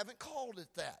just haven't called it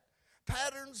that.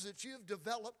 Patterns that you've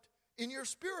developed in your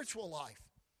spiritual life.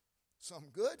 Some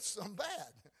good, some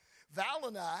bad. Val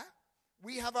and I,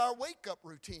 we have our wake-up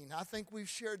routine. I think we've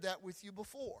shared that with you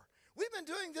before. We've been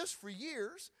doing this for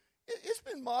years. It's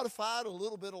been modified a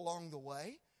little bit along the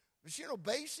way. But,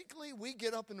 basically, we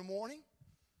get up in the morning.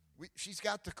 She's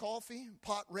got the coffee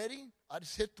pot ready. I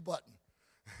just hit the button.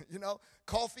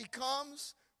 Coffee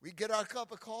comes. We get our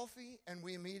cup of coffee, and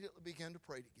we immediately begin to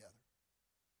pray together.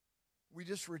 We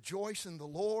just rejoice in the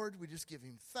Lord. We just give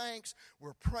him thanks.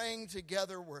 We're praying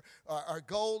together. Our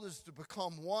goal is to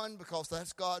become one because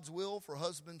that's God's will for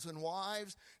husbands and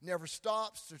wives. Never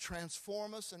stops to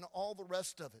transform us and all the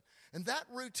rest of it. And that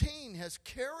routine has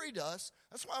carried us.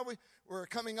 That's why we're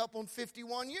coming up on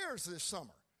 51 years this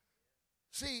summer.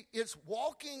 See, it's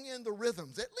walking in the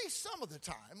rhythms, at least some of the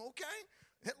time, okay?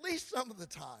 At least some of the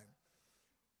time.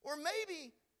 Or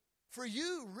maybe for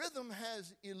you, rhythm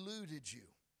has eluded you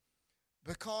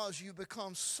because you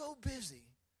become so busy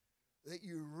that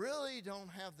you really don't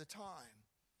have the time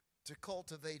to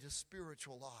cultivate a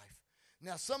spiritual life.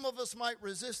 Now, some of us might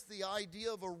resist the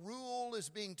idea of a rule as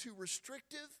being too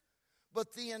restrictive,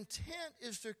 but the intent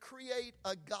is to create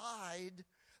a guide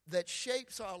that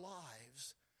shapes our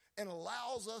lives and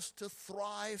allows us to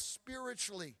thrive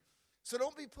spiritually. So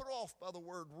don't be put off by the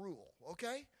word rule,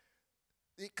 okay?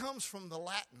 It comes from the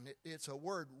Latin. It's a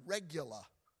word regula.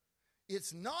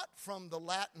 It's not from the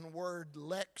Latin word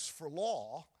lex for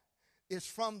law. It's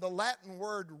from the Latin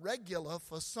word regula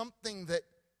for something that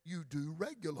you do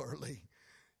regularly.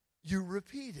 You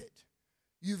repeat it.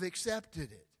 You've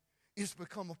accepted it. It's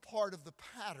become a part of the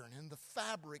pattern and the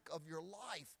fabric of your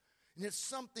life. And it's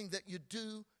something that you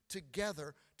do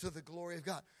together to the glory of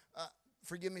God.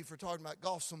 Forgive me for talking about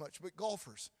golf so much, but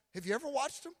golfers, have you ever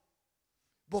watched them?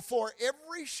 Before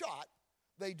every shot,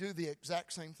 they do the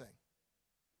exact same thing.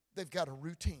 They've got a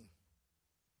routine.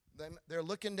 They're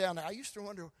looking down. I used to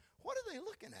wonder, what are they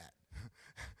looking at?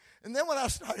 And then when I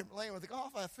started playing with the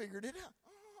golf, I figured it out.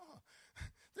 Oh,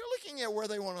 they're looking at where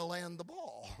they want to land the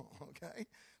ball, okay?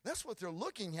 That's what they're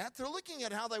looking at. They're looking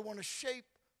at how they want to shape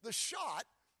the shot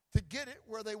to get it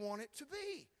where they want it to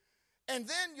be. And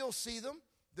then you'll see them.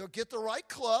 They'll get the right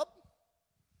club.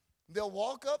 They'll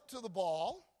walk up to the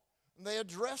ball. And they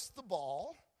address the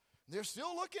ball. They're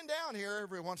still looking down here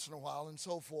every once in a while and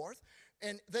so forth.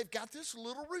 And they've got this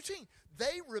little routine.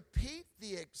 They repeat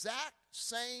the exact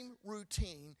same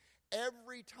routine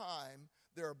every time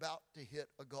they're about to hit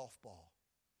a golf ball.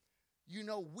 You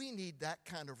know, we need that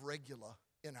kind of regula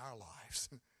in our lives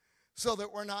so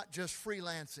that we're not just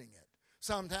freelancing it.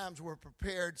 Sometimes we're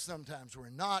prepared, sometimes we're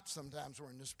not, sometimes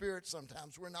we're in the Spirit,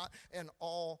 sometimes we're not, and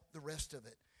all the rest of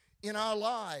it. In our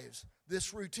lives,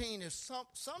 this routine is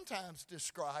sometimes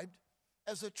described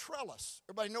as a trellis.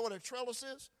 Everybody know what a trellis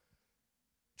is?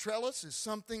 Trellis is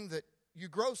something that you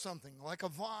grow something like a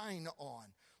vine on,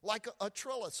 like a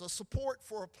trellis, a support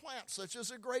for a plant such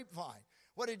as a grapevine.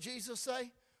 What did Jesus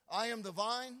say? I am the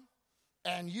vine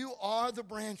and you are the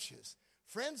branches.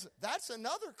 Friends, that's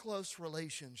another close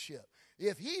relationship.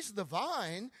 If he's the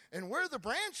vine and we're the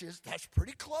branches, that's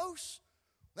pretty close.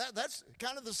 That's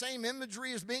kind of the same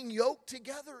imagery as being yoked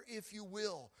together, if you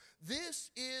will.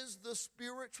 This is the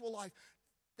spiritual life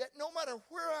that no matter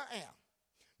where I am,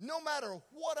 no matter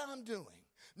what I'm doing,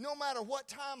 no matter what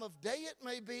time of day it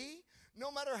may be, no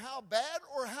matter how bad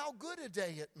or how good a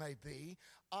day it may be,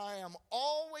 I am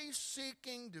always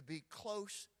seeking to be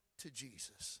close to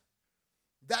Jesus.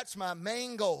 That's my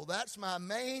main goal. That's my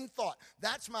main thought.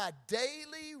 That's my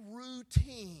daily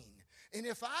routine. And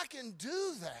if I can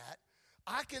do that,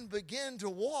 I can begin to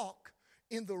walk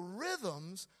in the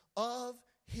rhythms of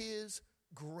His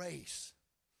grace.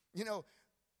 You know,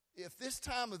 if this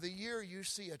time of the year you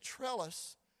see a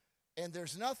trellis and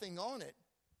there's nothing on it,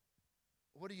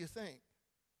 what do you think?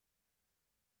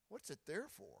 What's it there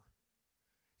for?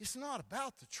 It's not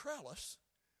about the trellis.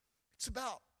 It's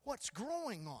about what's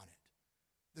growing on it.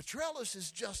 The trellis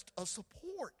is just a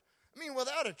support. I mean,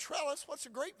 without a trellis, what's a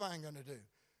grapevine going to do?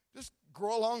 Just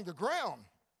grow along the ground.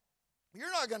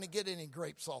 You're not going to get any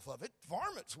grapes off of it.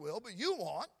 Varmints will, but you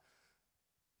won't.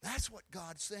 That's what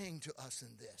God's saying to us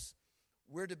in this.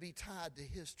 We're to be tied to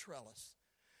His trellis.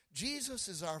 Jesus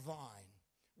is our vine.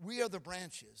 We are the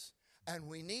branches. And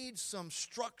we need some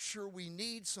structure. We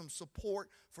need some support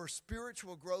for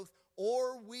spiritual growth,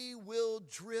 or we will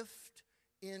drift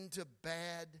into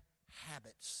bad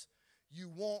habits. You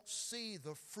won't see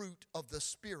the fruit of the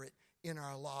Spirit in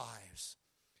our lives.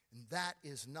 And that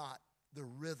is not the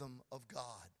rhythm of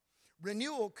God.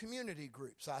 Renewal community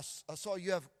groups. I saw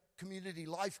you have community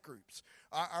life groups.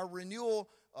 Our renewal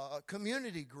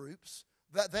community groups,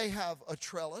 that they have a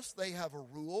trellis, they have a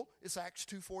rule. It's Acts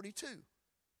 2:42.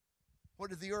 What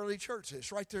did the early church say?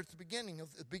 It's right there at the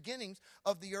beginnings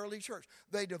of the early church.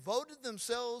 They devoted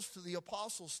themselves to the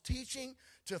apostles' teaching,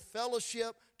 to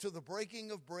fellowship, to the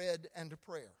breaking of bread, and to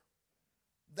prayer.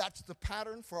 That's the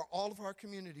pattern for all of our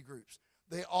community groups.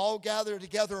 They all gather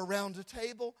together around a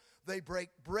table. They break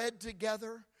bread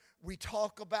together. We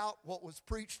talk about what was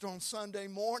preached on Sunday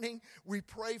morning. We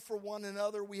pray for one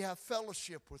another. We have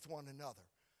fellowship with one another.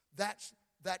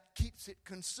 That keeps it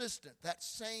consistent, that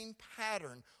same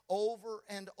pattern over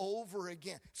and over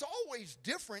again. It's always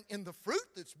different in the fruit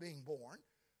that's being born,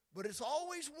 but it's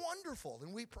always wonderful,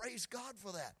 and we praise God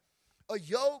for that. A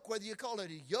yoke, whether you call it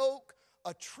a yoke,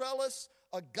 a trellis,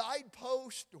 a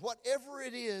guidepost, whatever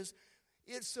it is,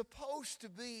 it's supposed to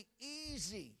be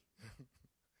easy.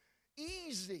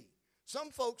 Easy. Some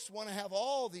folks want to have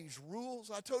all these rules.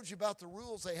 I told you about the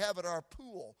rules they have at our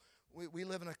pool. We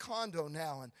live in a condo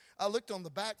now, and I looked on the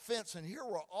back fence, and here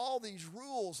were all these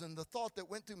rules, and the thought that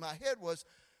went through my head was,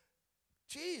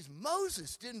 Geez,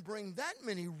 Moses didn't bring that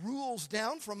many rules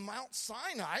down from Mount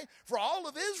Sinai for all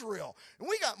of Israel. And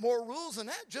we got more rules than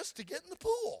that just to get in the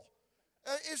pool.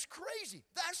 It's crazy.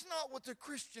 That's not what the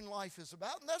Christian life is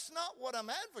about, and that's not what I'm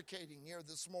advocating here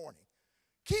this morning.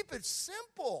 Keep it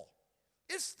simple.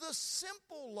 It's the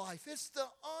simple life. It's the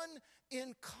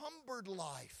unencumbered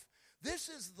life. This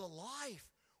is the life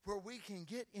where we can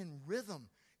get in rhythm,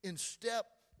 in step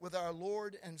with our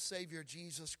Lord and Savior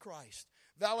Jesus Christ.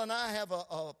 Val and I have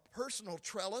a personal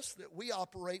trellis that we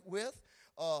operate with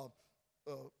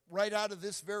right out of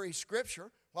this very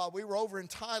scripture. While we were over in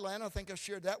Thailand, I think I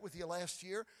shared that with you last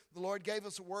year, the Lord gave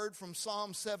us a word from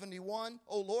Psalm 71.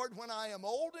 "O Lord, when I am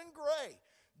old and gray,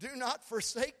 do not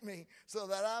forsake me, so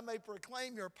that I may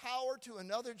proclaim your power to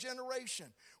another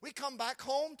generation." We come back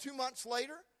home 2 months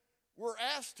later. We're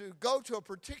asked to go to a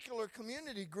particular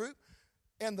community group,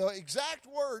 and their exact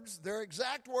words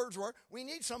were, "We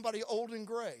need somebody old and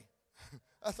gray."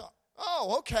 I thought,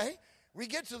 oh, okay. We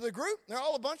get to the group, they're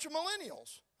all a bunch of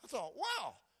millennials. I thought,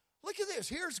 wow, look at this.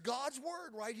 Here's God's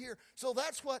word right here. So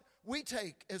that's what we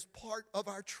take as part of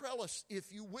our trellis,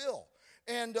 if you will.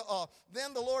 And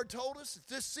then the Lord told us at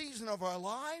this season of our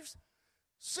lives,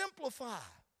 simplify.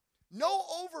 No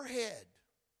overhead.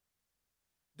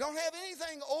 Don't have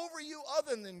anything over you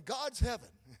other than God's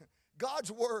heaven,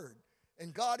 God's word,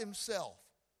 and God himself.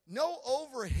 No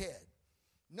overhead.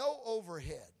 No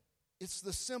overhead. It's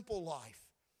the simple life.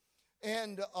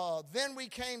 And then we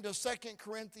came to 2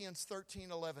 Corinthians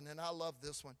 13:11, and I love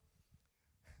this one.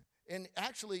 And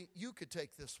actually, you could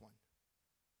take this one.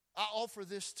 I offer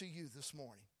this to you this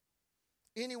morning.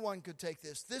 Anyone could take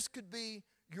this. This could be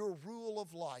your rule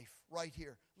of life right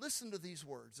here. Listen to these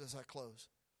words as I close.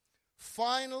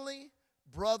 "Finally,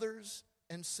 brothers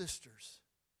and sisters,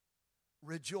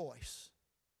 rejoice.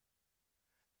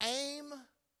 Aim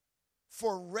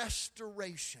for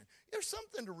restoration." There's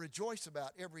something to rejoice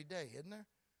about every day, isn't there?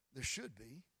 There should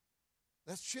be.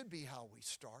 That should be how we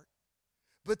start.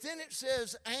 But then it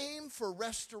says, aim for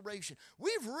restoration.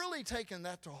 We've really taken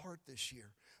that to heart this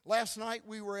year. Last night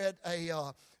we were at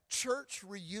a church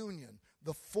reunion,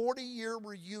 the 40-year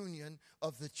reunion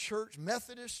of the church,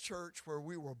 Methodist Church, where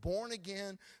we were born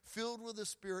again, filled with the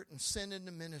Spirit, and sent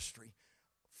into ministry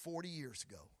 40 years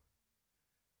ago.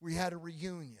 We had a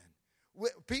reunion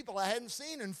with people I hadn't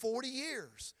seen in 40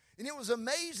 years. And it was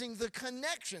amazing, the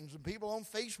connections, and people on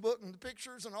Facebook and the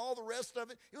pictures and all the rest of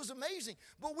it. It was amazing.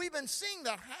 But we've been seeing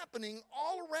that happening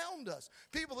all around us.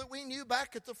 People that we knew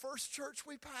back at the first church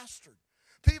we pastored.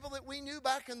 People that we knew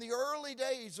back in the early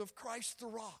days of Christ the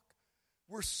Rock.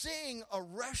 We're seeing a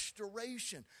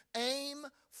restoration. Aim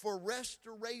for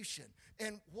restoration.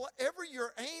 And whatever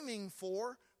you're aiming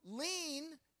for,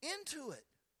 lean into it.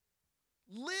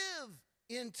 Live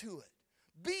into it.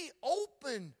 Be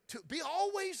open to, be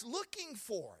always looking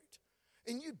for it.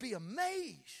 And you'd be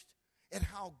amazed at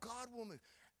how God will move.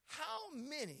 How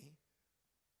many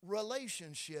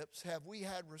relationships have we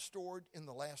had restored in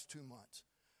the last 2 months?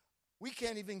 We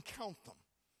can't even count them.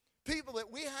 People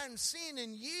that we hadn't seen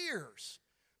in years.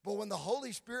 But when the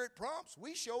Holy Spirit prompts,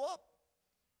 we show up.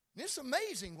 And it's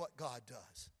amazing what God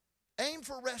does. Aim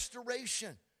for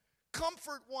restoration.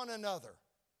 Comfort one another.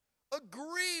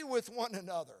 Agree with one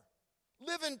another.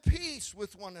 Live in peace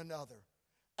with one another.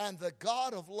 And the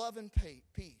God of love and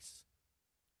peace,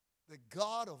 the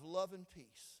God of love and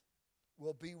peace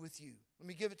will be with you. Let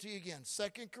me give it to you again.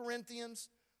 2 Corinthians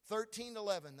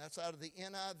 13:11. That's out of the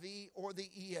NIV or the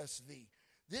ESV.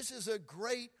 This is a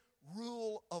great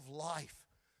rule of life.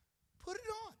 Put it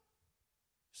on.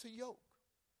 It's a yoke.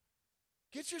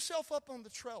 Get yourself up on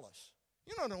the trellis.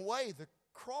 You know, in a way, the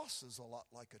cross is a lot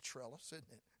like a trellis,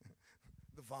 isn't it?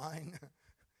 The vine.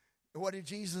 What did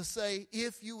Jesus say?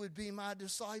 If you would be my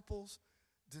disciples,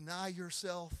 deny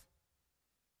yourself,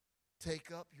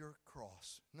 take up your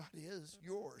cross. Not his,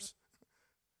 yours.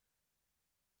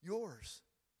 Yours.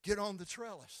 Get on the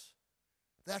trellis.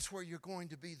 That's where you're going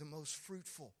to be the most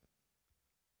fruitful.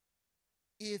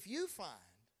 If you find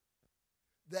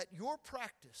that your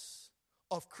practice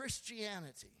of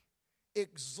Christianity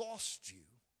exhausts you,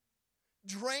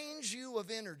 drains you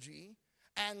of energy,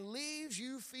 and leaves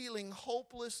you feeling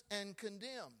hopeless and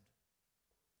condemned.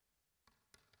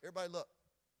 Everybody look.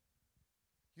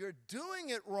 You're doing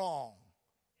it wrong.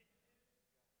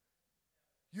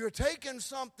 You're taking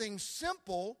something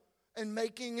simple and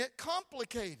making it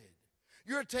complicated.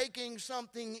 You're taking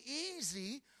something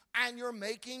easy and you're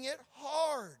making it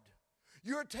hard.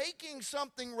 You're taking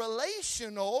something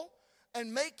relational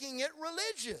and making it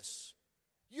religious.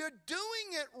 You're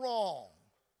doing it wrong.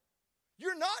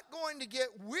 You're not going to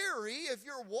get weary if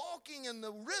you're walking in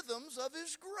the rhythms of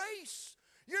His grace.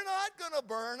 You're not going to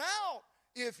burn out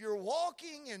if you're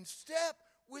walking in step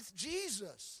with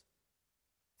Jesus.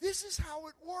 This is how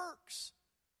it works.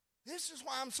 This is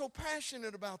why I'm so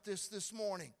passionate about this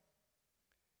morning.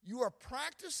 You are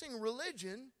practicing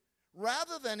religion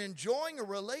rather than enjoying a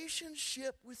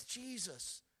relationship with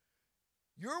Jesus.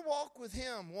 Your walk with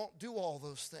Him won't do all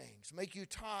those things, make you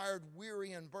tired,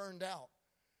 weary, and burned out.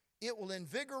 It will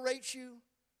invigorate you,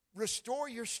 restore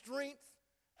your strength,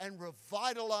 and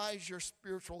revitalize your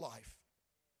spiritual life.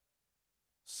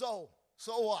 So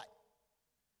what?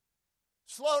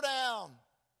 Slow down.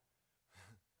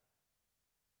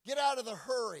 Get out of the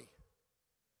hurry.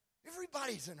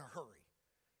 Everybody's in a hurry.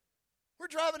 We're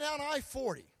driving down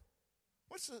I-40.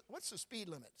 What's the speed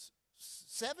limit?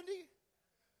 70?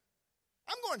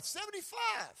 I'm going 75.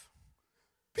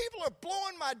 People are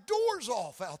blowing my doors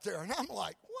off out there, and I'm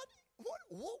like, what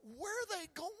where are they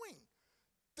going?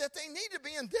 That they need to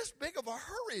be in this big of a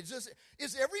hurry.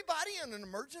 Is everybody in an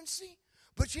emergency?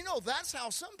 But you know, that's how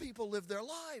some people live their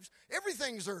lives.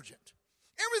 Everything's urgent.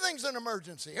 Everything's an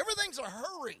emergency. Everything's a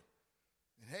hurry.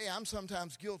 And hey, I'm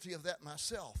sometimes guilty of that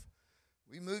myself.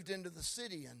 We moved into the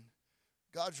city, and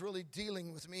God's really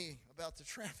dealing with me about the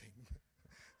traffic.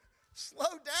 Slow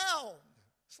down.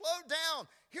 Slow down.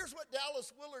 Here's what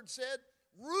Dallas Willard said.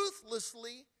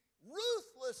 Ruthlessly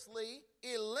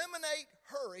eliminate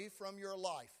hurry from your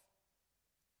life.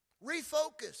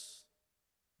 Refocus.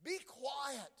 Be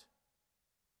quiet.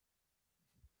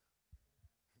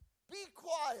 Be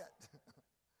quiet.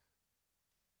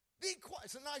 Be quiet.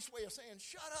 It's a nice way of saying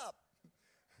shut up.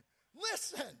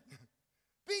 Listen.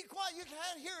 Be quiet. You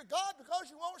can't hear God because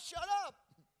you won't shut up.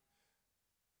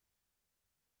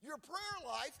 Your prayer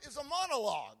life is a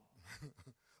monologue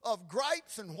of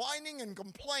gripes and whining and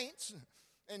complaints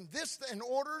and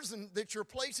orders that you're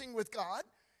placing with God.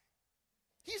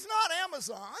 He's not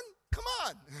Amazon. Come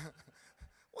on.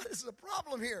 What is the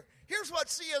problem here? Here's what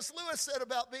C.S. Lewis said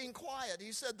about being quiet.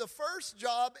 He said, the first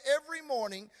job every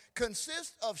morning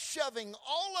consists of shoving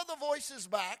all other voices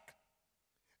back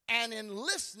and in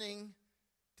listening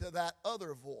to that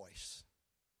other voice,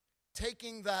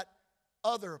 taking that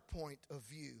other point of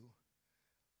view,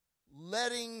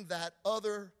 letting that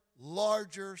other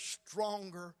larger,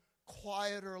 stronger,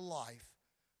 quieter life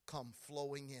come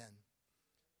flowing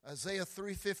in. Isaiah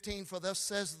 3:15, for thus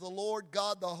says the Lord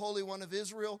God, the Holy One of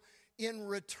Israel, in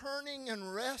returning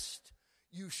and rest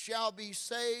you shall be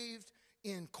saved,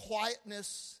 in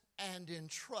quietness and in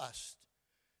trust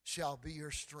shall be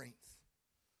your strength.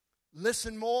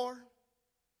 Listen more.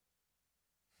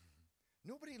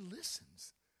 Nobody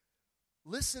listens.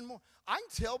 Listen more. I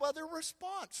can tell by their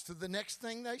response to the next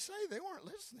thing they say. They weren't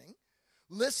listening.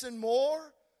 Listen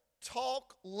more,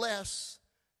 talk less,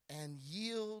 and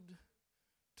yield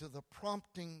to the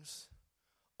promptings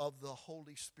of the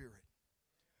Holy Spirit.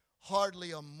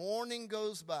 Hardly a morning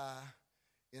goes by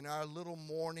in our little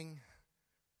morning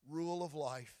rule of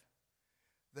life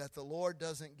that the Lord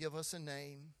doesn't give us a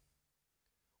name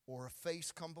or a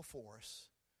face come before us,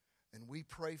 and we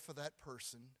pray for that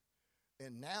person.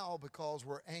 And now, because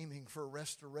we're aiming for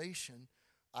restoration,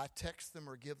 I text them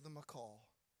or give them a call.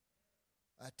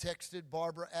 I texted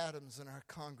Barbara Adams in our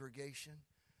congregation,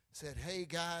 said, hey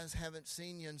guys, haven't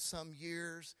seen you in some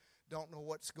years, don't know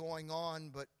what's going on,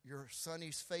 but your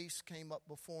Sonny's face came up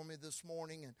before me this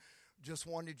morning and just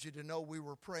wanted you to know we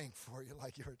were praying for you,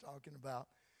 like you were talking about.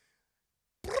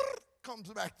 Comes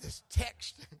back this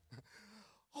text.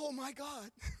 Oh my God,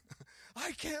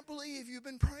 I can't believe you've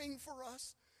been praying for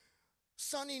us.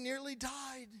 Sonny nearly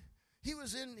died. He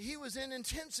was in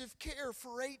intensive care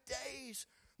for 8 days.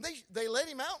 They let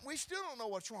him out, and we still don't know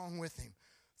what's wrong with him.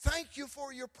 Thank you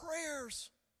for your prayers.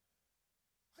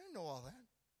 I didn't know all that.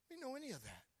 I didn't know any of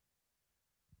that.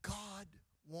 God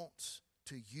wants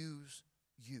to use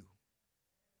you.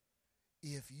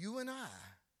 If you and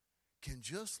I can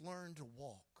just learn to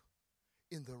walk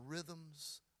in the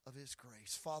rhythms of His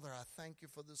grace. Father, I thank you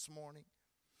for this morning.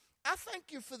 I thank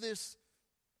you for this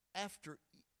after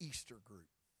Easter group.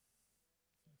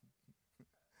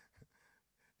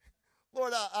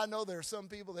 Lord, I know there are some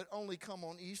people that only come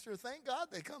on Easter. Thank God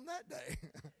they come that day.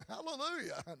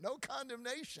 Hallelujah. No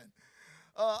condemnation.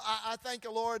 I thank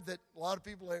you, Lord, that a lot of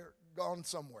people are gone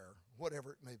somewhere,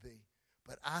 whatever it may be.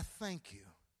 But I thank you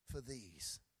for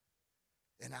these.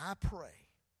 And I pray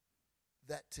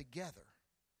that together,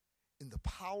 in the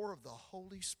power of the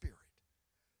Holy Spirit,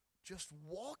 just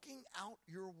walking out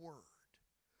your word,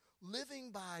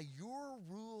 living by your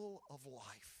rule of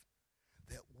life,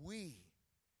 that we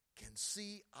can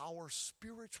see our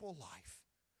spiritual life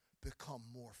become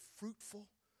more fruitful,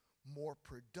 more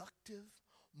productive,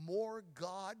 more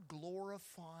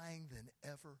God-glorifying than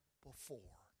ever before.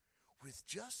 with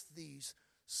just these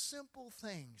simple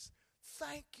things.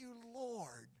 Thank you,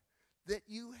 Lord, that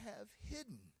you have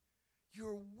hidden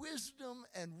your wisdom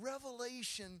and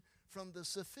revelation from the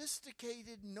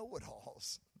sophisticated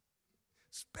know-it-alls,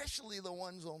 especially the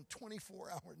ones on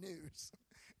 24-hour news.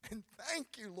 And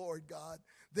thank you, Lord God,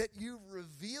 that you've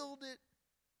revealed it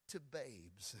to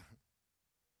babes,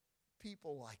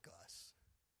 people like us.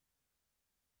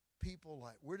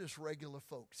 We're just regular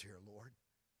folks here, Lord.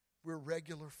 We're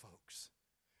regular folks.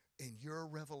 And your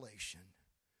revelation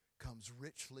comes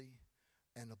richly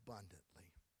and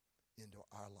abundantly into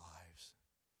our lives.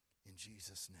 In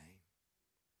Jesus'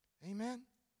 name. Amen?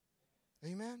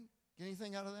 Amen? Get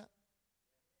anything out of that?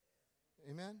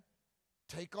 Amen?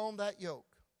 Take on that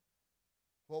yoke.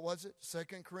 What was it?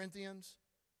 2 Corinthians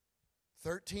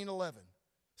 13:11.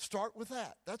 Start with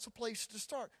that. That's a place to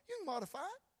start. You can modify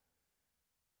it.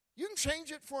 You can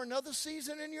change it for another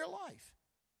season in your life.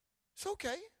 It's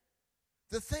okay.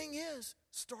 The thing is,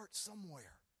 start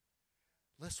somewhere.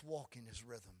 Let's walk in his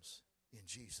rhythms in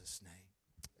Jesus' name.